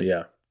Black, but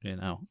you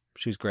know,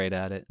 she's great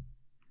at it.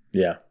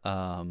 Yeah.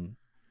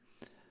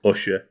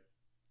 Usher.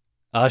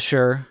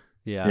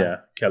 Yeah. Yeah.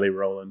 Kelly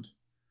Rowland.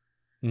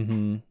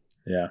 Mm-hmm.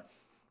 Yeah.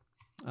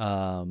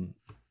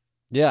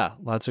 Yeah,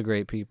 lots of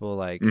great people.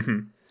 Like,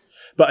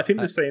 but I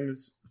think the same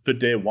as for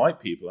Dear White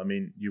People. I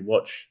mean, you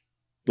watch,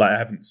 like, I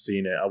haven't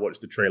seen it. I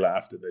watched the trailer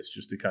after this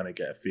just to kind of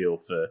get a feel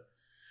for,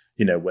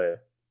 you know,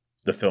 where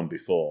the film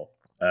before.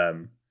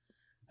 And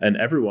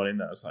everyone in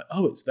there was like,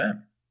 oh, it's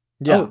them.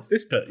 Yeah. Oh, it's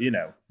this, you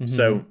know.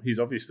 So he's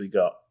obviously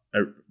got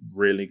a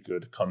really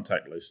good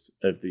contact list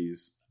of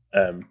these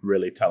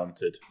really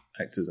talented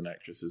actors and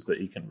actresses that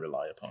he can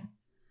rely upon.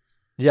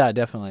 Yeah,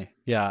 definitely.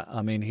 Yeah,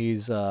 I mean,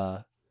 he's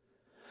Dear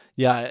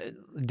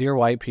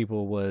White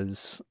People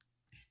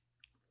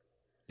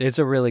it's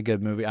a really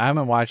good movie. I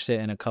haven't watched it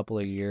in a couple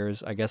of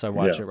years. I guess I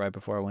watched it right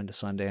before I went to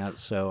Sundance,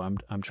 so I'm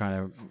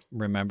trying to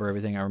remember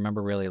everything. I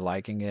remember really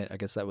liking it. I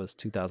guess that was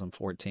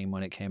 2014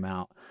 when it came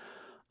out.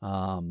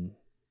 And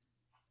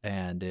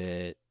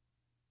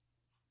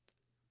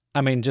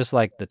I mean, just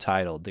like the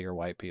title, Dear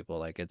White People,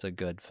 like it's a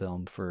good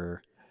film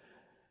for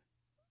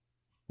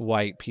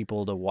white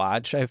people to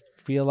watch, I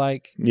feel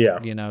like. Yeah.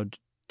 You know,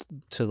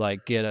 to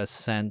like get a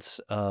sense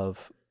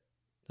of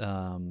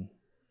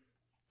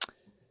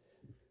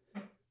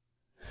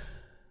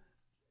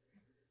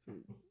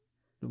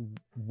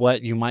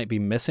what you might be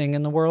missing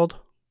in the world,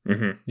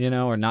 you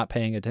know, or not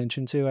paying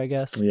attention to, I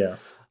guess. Yeah.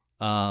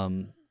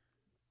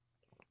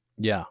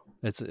 Yeah,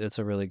 it's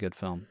a really good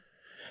film.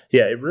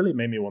 Yeah, it really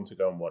made me want to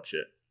go and watch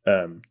it,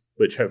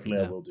 which hopefully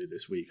I will do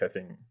this week. I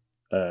think,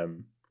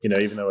 you know,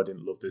 even though I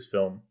didn't love this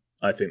film,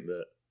 I think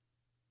that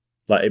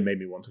like it made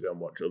me want to go and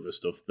watch other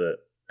stuff that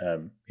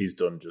he's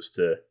done just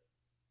to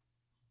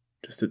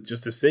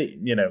see,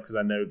 you know, because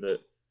I know that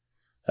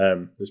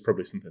there's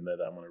probably something there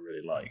that I'm going to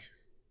really like.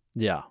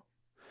 Yeah.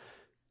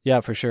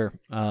 Yeah, for sure.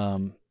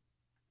 I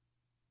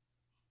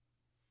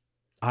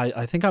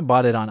think I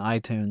bought it on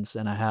iTunes,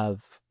 and I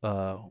have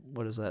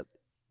what is that?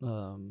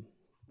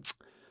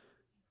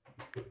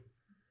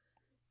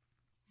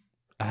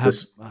 I have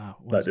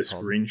like the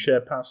screen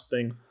share pass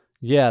thing.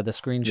 Yeah, the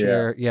screen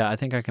share. Yeah, I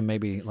think I can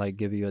maybe like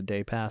give you a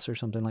day pass or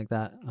something like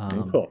that.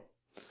 Cool.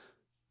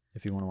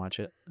 If you want to watch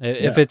it,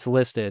 if it's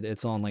listed,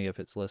 it's only if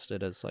it's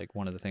listed as like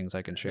one of the things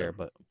I can share.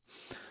 But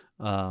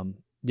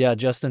Yeah,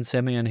 Justin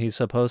Simeon, he's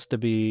supposed to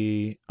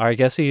be, or I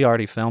guess he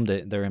already filmed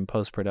it. They're in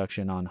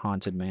post-production on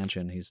Haunted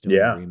Mansion. He's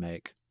doing a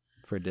remake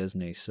for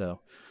Disney.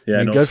 So, yeah, I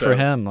mean, and good also, for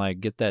him. Like,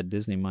 get that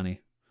Disney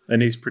money.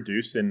 And he's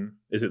producing,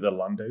 is it the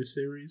Lando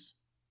series?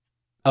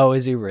 Oh,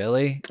 is he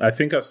really? I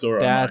think I saw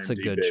it That's on a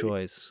IMDb. good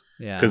choice.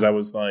 Yeah. Because I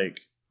was like,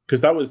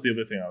 because that was the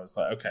other thing. I was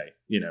like, okay,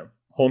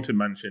 Haunted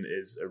Mansion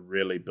is a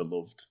really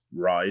beloved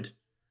ride.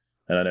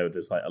 And I know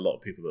there's like a lot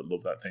of people that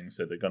love that thing.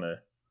 So they're going to,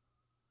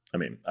 I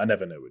mean, I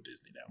never know with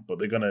Disney now, but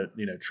they're going to,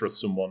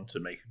 trust someone to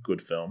make a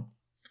good film.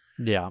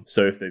 Yeah.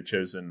 So if they've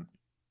chosen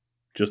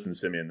Justin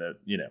Simeon, that,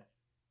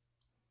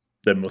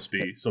 there must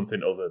be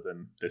something other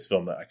than this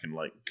film that I can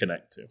like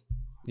connect to.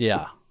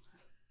 Yeah.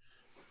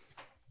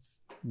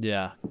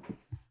 Yeah.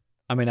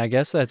 I mean, I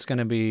guess that's going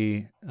to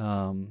be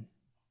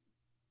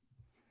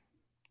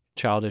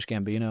Childish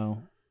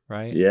Gambino,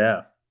 right?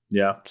 Yeah.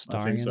 Yeah.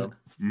 Starring I think in so. it?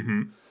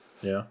 Mm-hmm.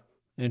 Yeah.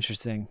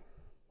 Interesting.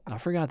 I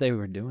forgot they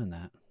were doing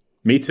that.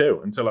 Me too.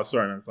 Until I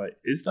saw it and I was like,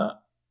 is that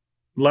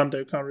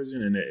Lando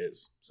Calrissian? And it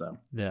is. So,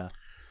 Yeah.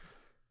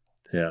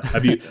 yeah.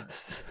 Have you...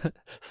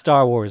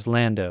 Star Wars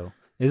Lando.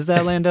 Is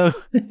that Lando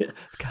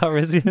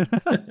Calrissian?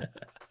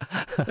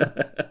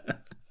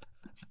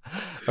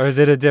 Or is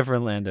it a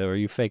different Lando? Are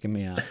you faking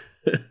me out?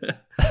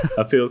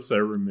 I feel so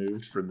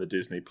removed from the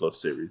Disney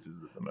Plus series at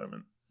the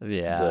moment.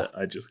 Yeah. That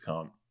I just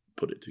can't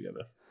put it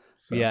together.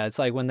 So, Yeah, it's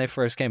like when they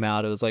first came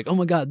out, it was like, oh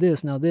my God,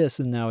 this, now this.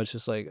 And now it's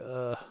just like,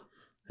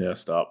 yeah,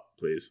 stop,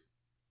 please.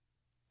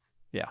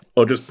 Yeah.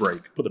 Or just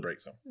break. Put the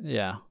brakes on.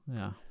 Yeah,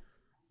 yeah.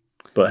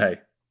 But hey.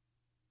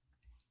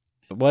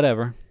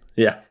 Whatever.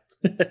 Yeah.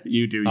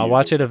 You do. I'll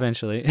watch it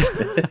eventually.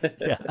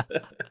 Yeah.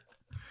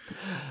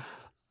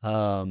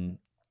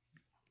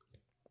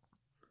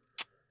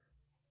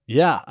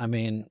 Yeah, I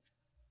mean,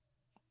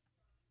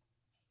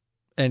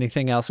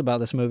 anything else about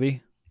this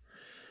movie?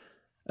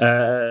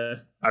 I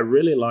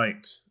really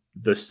liked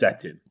the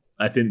setting.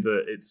 I think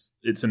that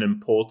it's an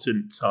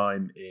important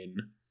time in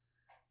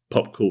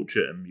pop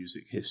culture and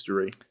music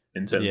history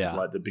in terms of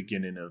like the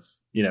beginning of,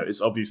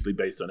 it's obviously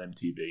based on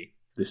MTV,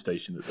 the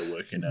station that they're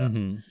working at,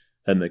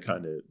 and the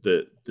kind of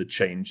the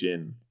change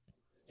in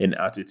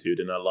attitude.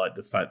 And I like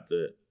the fact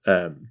that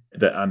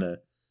that Anna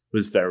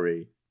was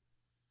very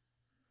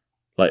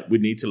like, we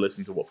need to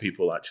listen to what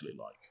people actually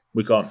like.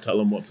 We can't tell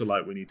them what to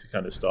like. We need to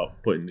kind of start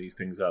putting these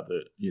things out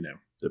that,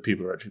 that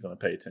people are actually going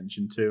to pay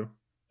attention to.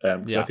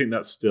 Because I think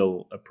that's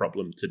still a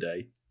problem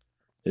today,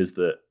 is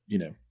that,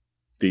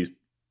 these,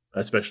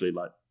 especially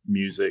like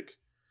music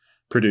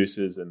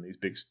producers and these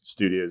big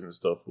studios and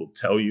stuff, will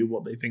tell you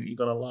what they think you're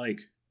going to like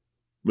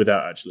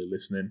without actually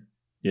listening,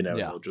 and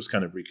they'll just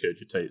kind of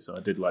regurgitate. So I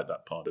did like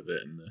that part of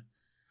it.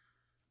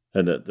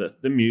 And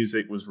the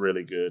music was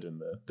really good,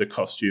 and the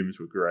costumes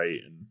were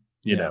great. And,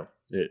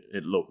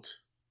 it looked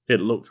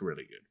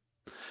really good.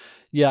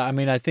 Yeah, I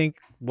mean, I think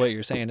what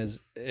you're saying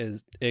is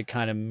it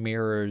kind of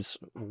mirrors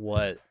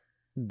what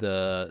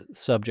the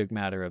subject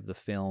matter of the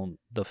film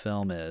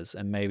is,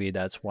 and maybe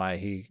that's why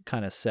he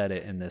kind of set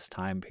it in this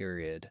time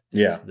period.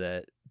 Yeah, is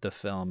that the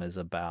film is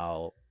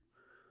about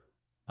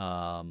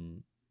not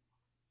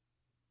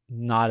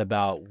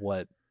about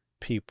what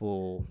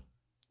people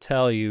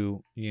tell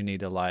you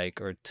need to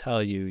like or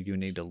tell you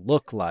need to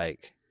look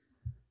like.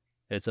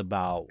 It's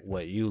about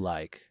what you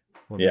like,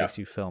 what makes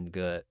you feel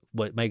good,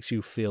 what makes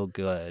you feel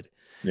good.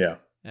 Yeah.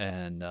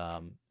 And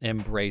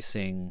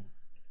embracing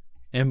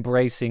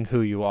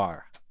who you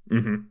are.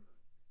 Mm-hmm.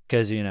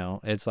 Because,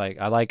 it's like,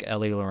 I like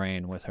Ellie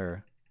Lorraine with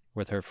her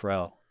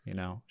fro, she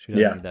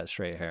doesn't need that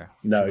straight hair.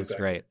 No, she looks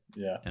great.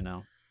 Yeah.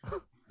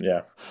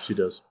 Yeah, she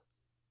does.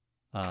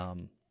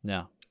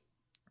 Yeah.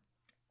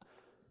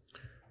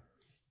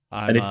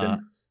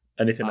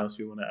 Anything else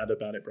you want to add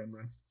about it,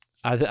 Brendan?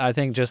 I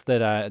think just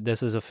that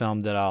this is a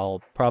film that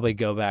I'll probably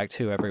go back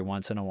to every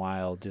once in a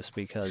while, just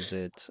because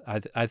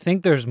I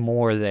think there's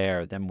more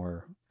there than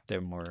we're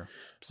seeing.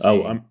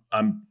 Oh,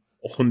 I'm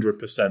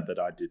 100% that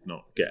I did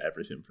not get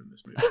everything from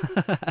this movie.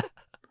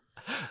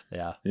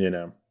 Yeah,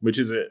 which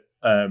is it.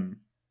 I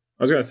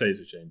was going to say it's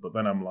a shame, but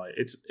then I'm like,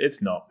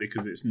 it's not,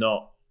 because it's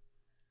not.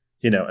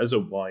 As a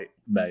white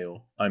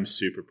male, I'm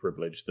super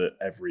privileged that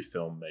every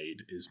film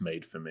made is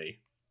made for me.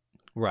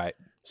 Right.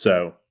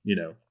 So,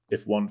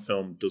 if one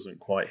film doesn't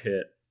quite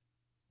hit,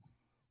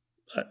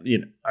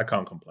 I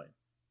can't complain.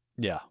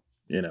 Yeah.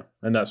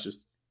 And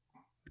that's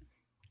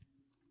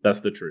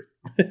the truth.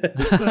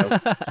 So.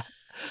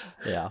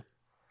 Yeah.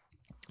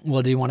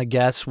 Well, do you want to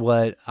guess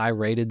what I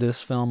rated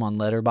this film on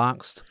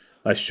Letterboxd?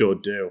 I sure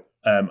do.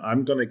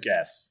 I'm going to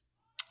guess.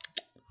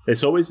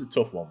 It's always a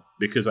tough one,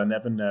 because I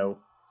never know.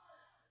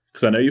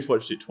 Because I know you've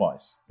watched it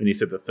twice, and you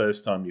said the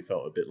first time you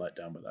felt a bit let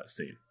down by that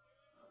scene.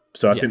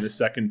 So I think the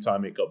second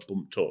time it got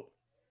bumped up,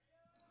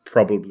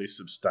 probably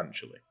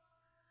substantially.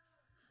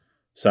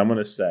 So I'm going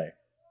to say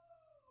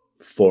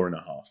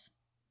 4.5.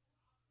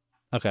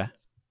 Okay.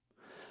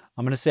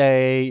 I'm going to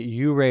say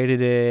you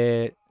rated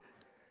it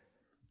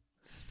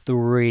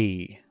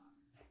 3.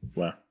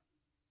 Wow.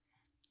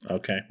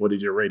 Okay. What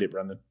did you rate it,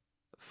 Brandon?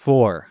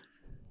 4.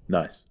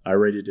 Nice. I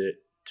rated it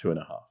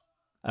 2.5.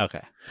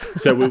 Okay.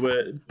 So we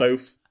were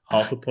both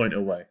half a point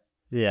away.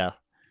 Yeah.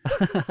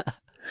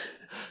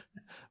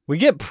 We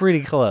get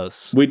pretty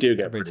close. We do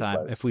get every pretty time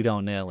close. if we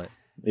don't nail it.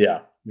 Yeah,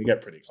 we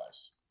get pretty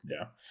close.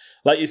 Yeah.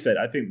 Like you said,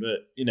 I think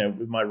that,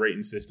 with my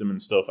rating system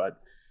and stuff,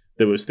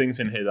 there was things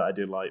in here that I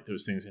did like, there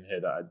was things in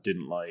here that I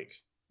didn't like.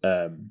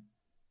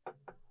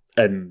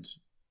 And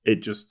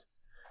it just,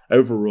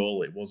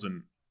 overall, it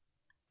wasn't,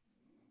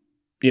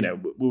 we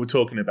were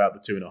talking about the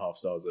 2.5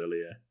 stars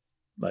earlier.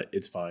 Like,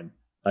 it's fine.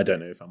 I don't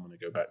know if I'm going to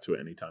go back to it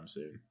anytime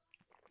soon.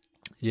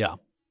 Yeah.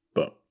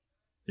 But,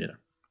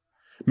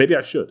 maybe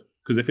I should.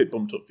 Because if it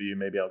bumped up for you,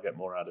 maybe I'll get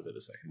more out of it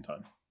the second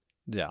time.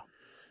 Yeah.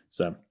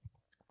 So,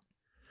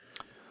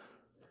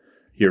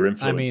 you're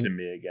influencing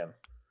me again.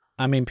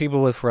 I mean,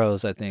 people with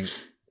froze, I think,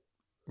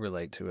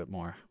 relate to it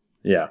more.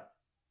 Yeah.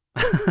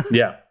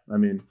 Yeah. I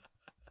mean,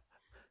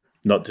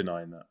 not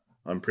denying that.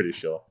 I'm pretty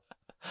sure.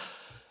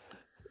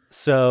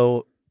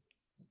 So,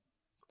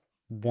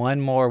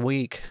 one more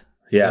week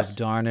Yes.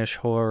 of Darnish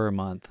Horror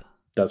Month.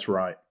 That's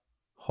right.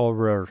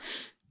 Horror.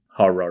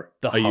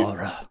 The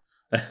horror.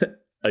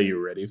 Are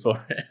you ready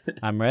for it?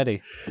 I'm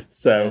ready.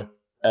 So,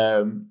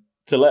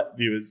 to let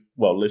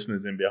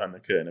listeners in behind the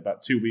curtain,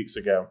 about 2 weeks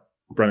ago,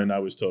 Brennan and I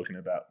was talking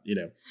about,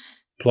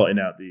 plotting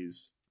out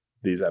these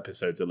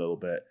episodes a little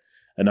bit.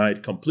 And I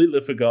had completely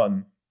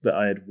forgotten that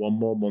I had one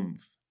more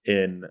month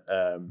in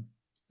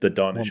the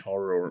Darnish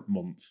Horror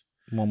Month.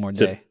 One more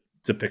day.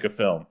 To pick a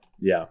film.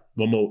 Yeah.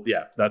 One more.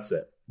 Yeah, that's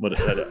it. One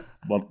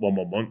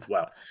more month.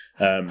 Wow.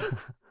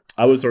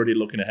 I was already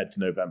looking ahead to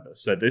November.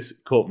 So this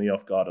caught me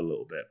off guard a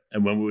little bit.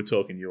 And when we were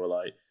talking, you were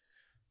like,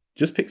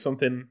 just pick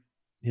something,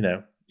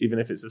 even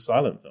if it's a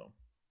silent film.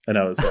 And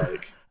I was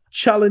like,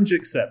 challenge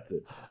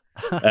accepted.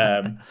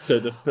 So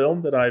the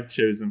film that I've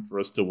chosen for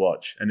us to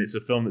watch, and it's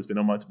a film that's been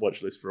on my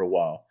watch list for a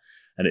while,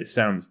 and it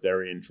sounds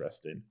very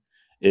interesting,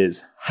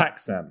 is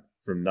Haxan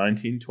from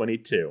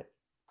 1922.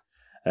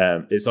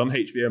 It's on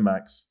HBO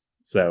Max,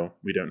 so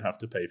we don't have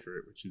to pay for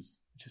it, which is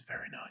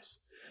very nice.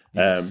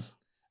 Yes.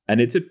 And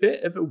it's a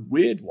bit of a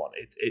weird one.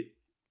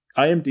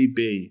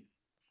 IMDb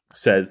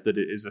says that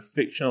it is a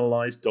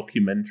fictionalized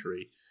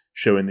documentary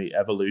showing the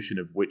evolution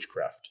of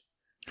witchcraft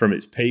from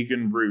its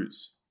pagan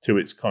roots to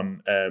its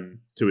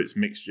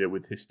mixture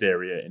with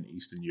hysteria in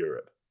Eastern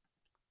Europe.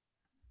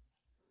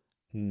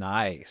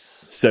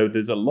 Nice. So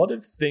there's a lot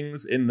of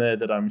things in there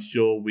that I'm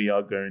sure we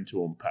are going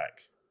to unpack.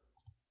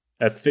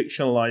 A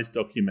fictionalized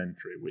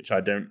documentary, which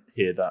I don't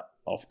hear that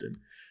often.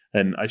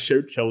 And I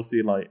showed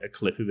Chelsea a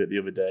clip of it the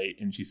other day,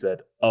 and she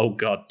said, "Oh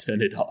God,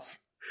 turn it off."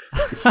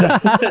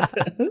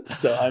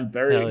 So I'm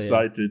very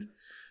excited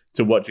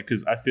to watch it,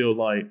 because I feel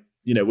like,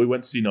 we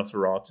went to see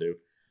Nosferatu,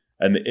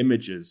 and the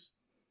images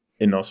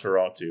in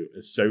Nosferatu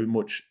are so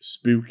much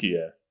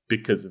spookier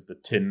because of the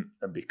tint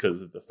and because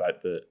of the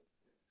fact that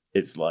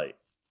it's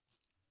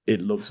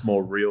it looks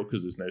more real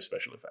because there's no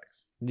special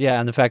effects. Yeah,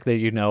 and the fact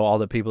that all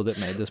the people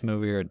that made this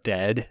movie are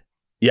dead.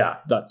 Yeah,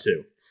 that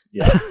too.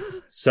 Yeah.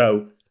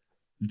 So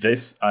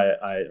this,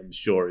 I am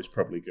sure, is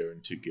probably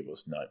going to give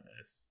us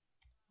nightmares.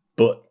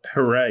 But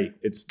hooray,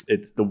 it's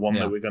the one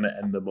that we're going to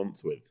end the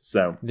month with.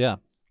 So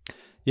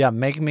yeah,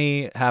 make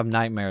me have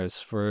nightmares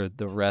for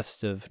the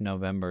rest of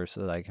November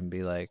so that I can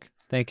be like,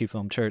 thank you,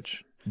 Film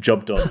Church.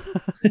 Job done.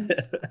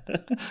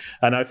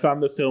 And I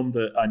found the film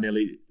that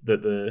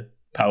the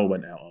power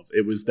went out of.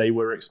 It was They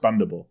Were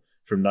Expandable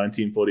from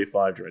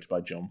 1945, directed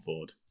by John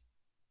Ford.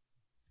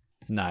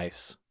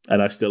 Nice.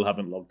 And I still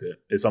haven't logged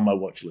it. It's on my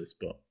watch list,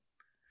 but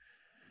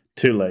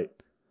too late.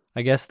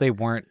 I guess they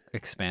weren't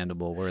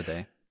expandable, were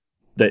they?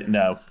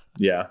 No.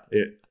 Yeah.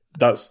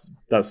 That's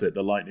it.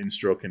 The lightning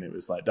struck, and it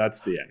was like,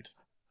 that's the end.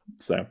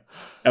 So,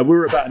 and we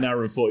were about an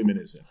hour and 40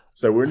 minutes in.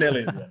 So we're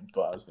nearly at the end.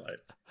 But I was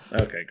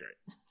like, okay,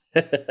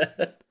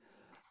 great.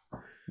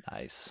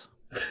 Nice.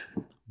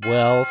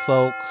 Well,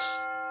 folks,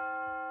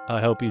 I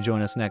hope you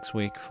join us next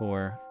week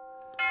for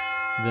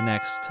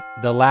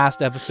the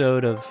last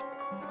episode of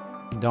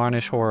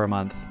Darnish Horror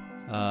Month,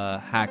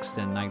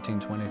 Haxan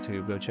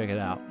 1922. Go check it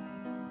out.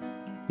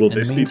 Will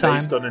this be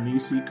based on an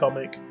EC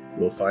comic?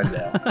 We'll find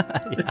out.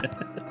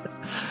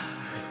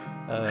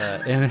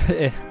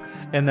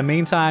 In the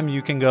meantime,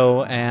 you can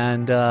go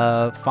and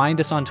find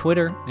us on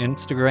Twitter,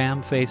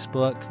 Instagram,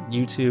 Facebook,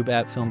 YouTube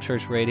at Film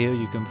Church Radio.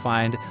 You can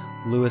find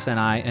Lewis and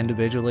I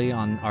individually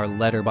on our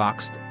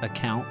Letterboxd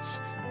accounts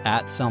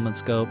at Selman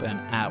Scope and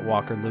at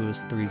Walker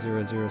Lewis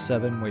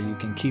 3007, where you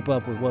can keep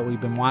up with what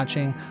we've been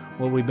watching,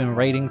 what we've been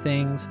rating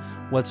things,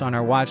 what's on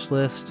our watch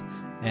list,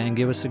 and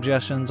give us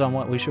suggestions on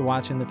what we should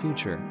watch in the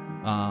future.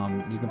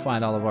 You can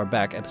find all of our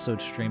back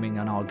episodes streaming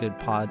on all good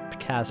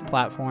podcast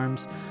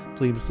platforms.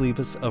 Please leave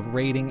us a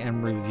rating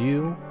and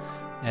review.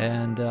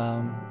 And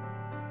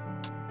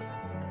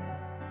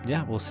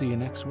we'll see you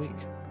next week.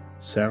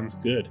 Sounds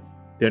good.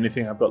 The only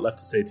thing I've got left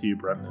to say to you,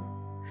 Brandon,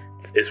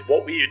 is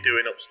what were you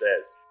doing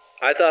upstairs?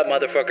 I thought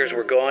motherfuckers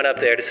were going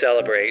up there to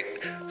celebrate.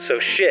 So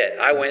shit,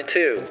 I went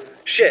too.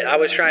 Shit, I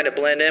was trying to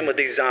blend in with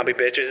these zombie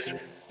bitches.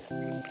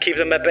 Keep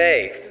them at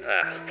bay.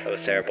 That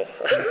was terrible.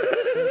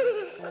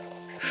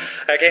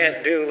 I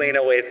can't do Lena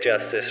Waithe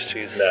justice.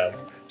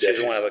 She's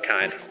Yeah, one of a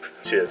kind.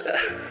 She is. All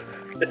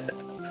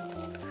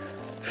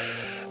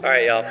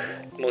right, y'all.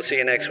 We'll see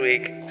you next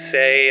week.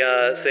 Say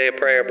a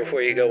prayer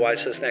before you go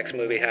watch this next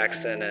movie,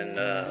 Haxton, and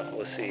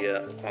we'll see you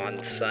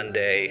on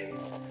Sunday.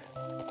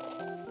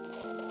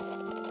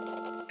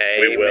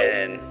 We will.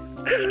 Amen.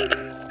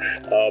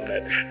 Oh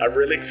man, I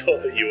really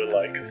thought that you were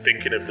like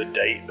thinking of the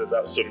date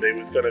that Sunday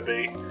was going to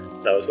be.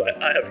 And I was like,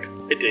 I have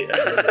no idea.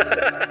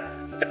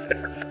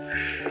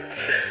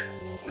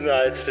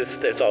 No,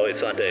 it's always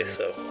Sunday,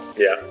 so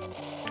Yeah,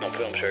 on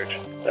Film Church.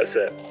 that's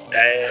it.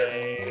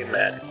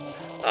 Amen.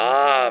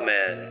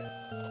 Amen.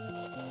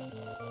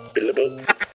 Billable.